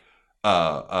like,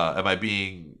 am I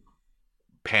being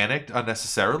panicked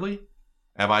unnecessarily?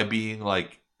 Am I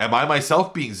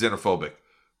myself being xenophobic?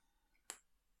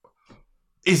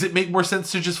 Is it make more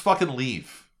sense to just fucking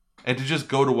leave and to just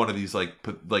go to one of these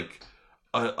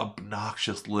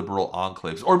obnoxious liberal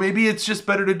enclaves? Or maybe it's just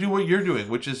better to do what you're doing,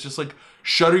 which is just like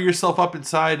shutter yourself up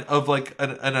inside of like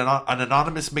an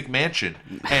anonymous McMansion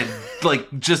and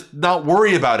like just not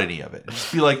worry about any of it.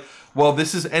 Just be like, well,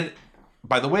 this is, and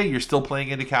by the way, you're still playing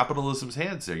into capitalism's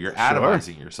hands there. You're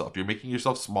atomizing yourself. You're making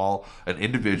yourself small, an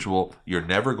individual. You're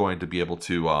never going to be able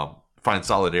to find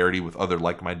solidarity with other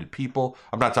like-minded people.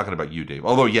 I'm not talking about you, Dave.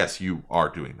 Although, yes, you are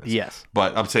doing this. Yes.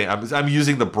 But I'm saying, I'm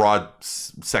using the broad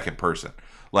second person.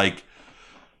 Like,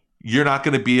 you're not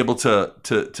going to be able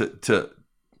to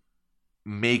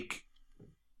make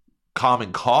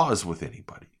common cause with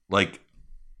anybody. Like,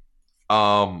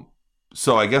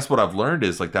 so I guess what I've learned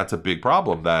is, like, that's a big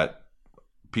problem that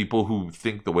people who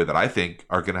think the way that I think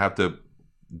are going to have to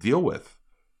deal with.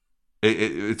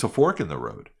 It's a fork in the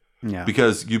road. Yeah.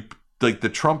 Because the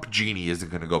Trump genie isn't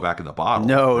going to go back in the bottle.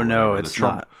 No, it's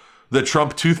not. The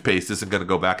Trump toothpaste isn't going to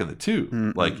go back in the tube.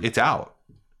 Mm-mm. Like, it's out.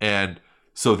 And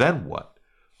so then what?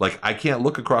 Like, I can't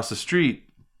look across the street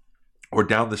or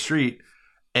down the street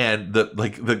and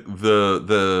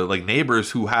the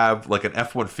neighbors who have like an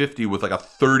F-150 with like a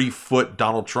 30-foot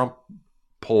Donald Trump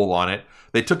pole on it.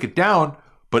 They took it down,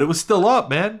 but it was still up,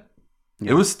 man.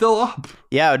 Yeah. It was still up.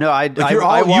 Yeah, no, you were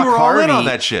all in on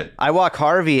that shit. I walk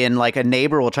Harvey and like a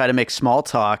neighbor will try to make small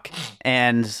talk.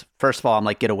 And first of all, I'm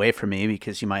like, get away from me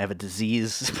because you might have a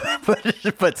disease.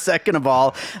 but second of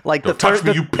all, like Don't touch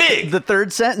me, you pig! The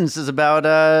third sentence is about,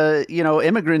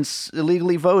 immigrants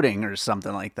illegally voting or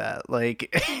something like that.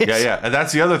 Like, yeah. And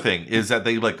that's the other thing is that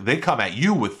they come at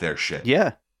you with their shit.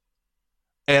 Yeah.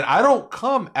 And I don't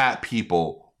come at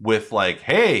people with like,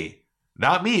 hey,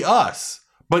 not me, us.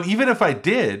 But even if I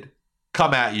did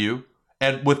come at you,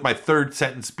 and with my third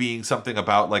sentence being something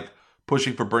about like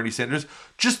pushing for Bernie Sanders,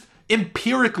 just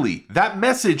empirically, that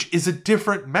message is a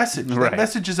different message. Right. That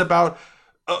message is about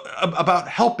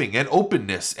helping and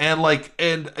openness and like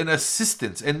and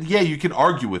assistance. And yeah, you can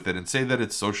argue with it and say that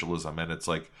it's socialism and it's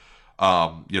like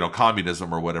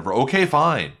communism or whatever. Okay,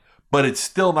 fine, but it's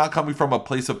still not coming from a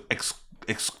place of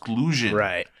exclusion.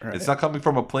 Right. It's not coming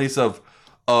from a place of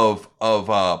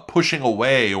pushing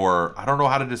away, or I don't know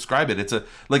how to describe it. It's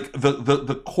like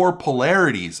the core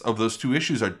polarities of those two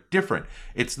issues are different.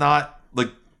 It's not like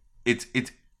it's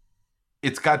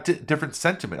got different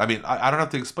sentiment. I mean, I don't have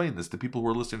to explain this. The people who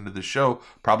are listening to this show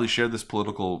probably share this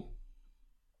political,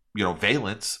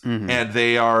 valence, and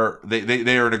they are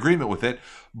in agreement with it.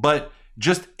 But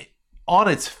just on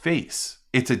its face,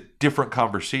 it's a different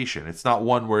conversation. It's not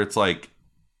one where it's like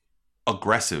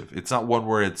aggressive. It's not one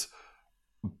where it's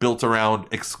built around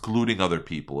excluding other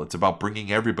people. It's about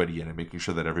bringing everybody in and making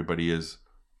sure that everybody is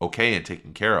okay and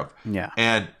taken care of. Yeah.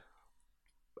 And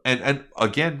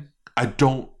again,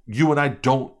 you and I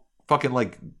don't fucking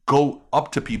like go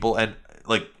up to people and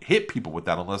like hit people with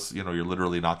that unless, you're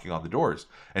literally knocking on the doors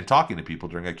and talking to people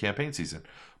during a campaign season.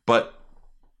 But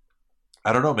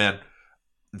I don't know, man.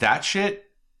 That shit,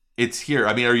 it's here.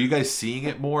 I mean, are you guys seeing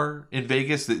it more in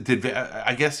Vegas?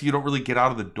 I guess you don't really get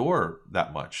out of the door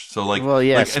that much. So like, well,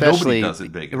 yeah, especially, nobody does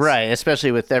in Vegas, right?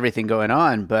 Especially with everything going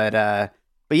on. But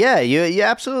yeah, you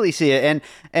absolutely see it.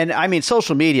 And I mean,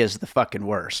 social media is the fucking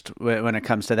worst when it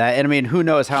comes to that. And I mean, who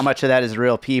knows how much of that is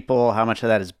real people, how much of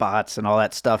that is bots and all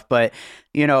that stuff. But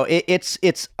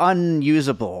it's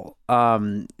unusable.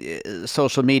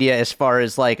 Social media as far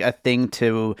as like a thing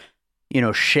to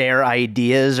share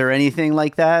ideas or anything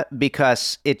like that,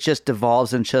 because it just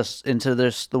devolves into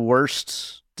the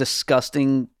worst,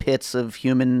 disgusting pits of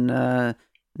human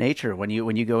nature when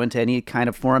you go into any kind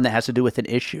of forum that has to do with an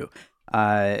issue,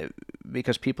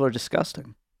 because people are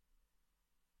disgusting.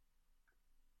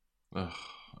 Ugh,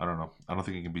 I don't know. I don't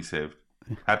think it can be saved.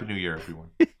 Happy New Year, everyone.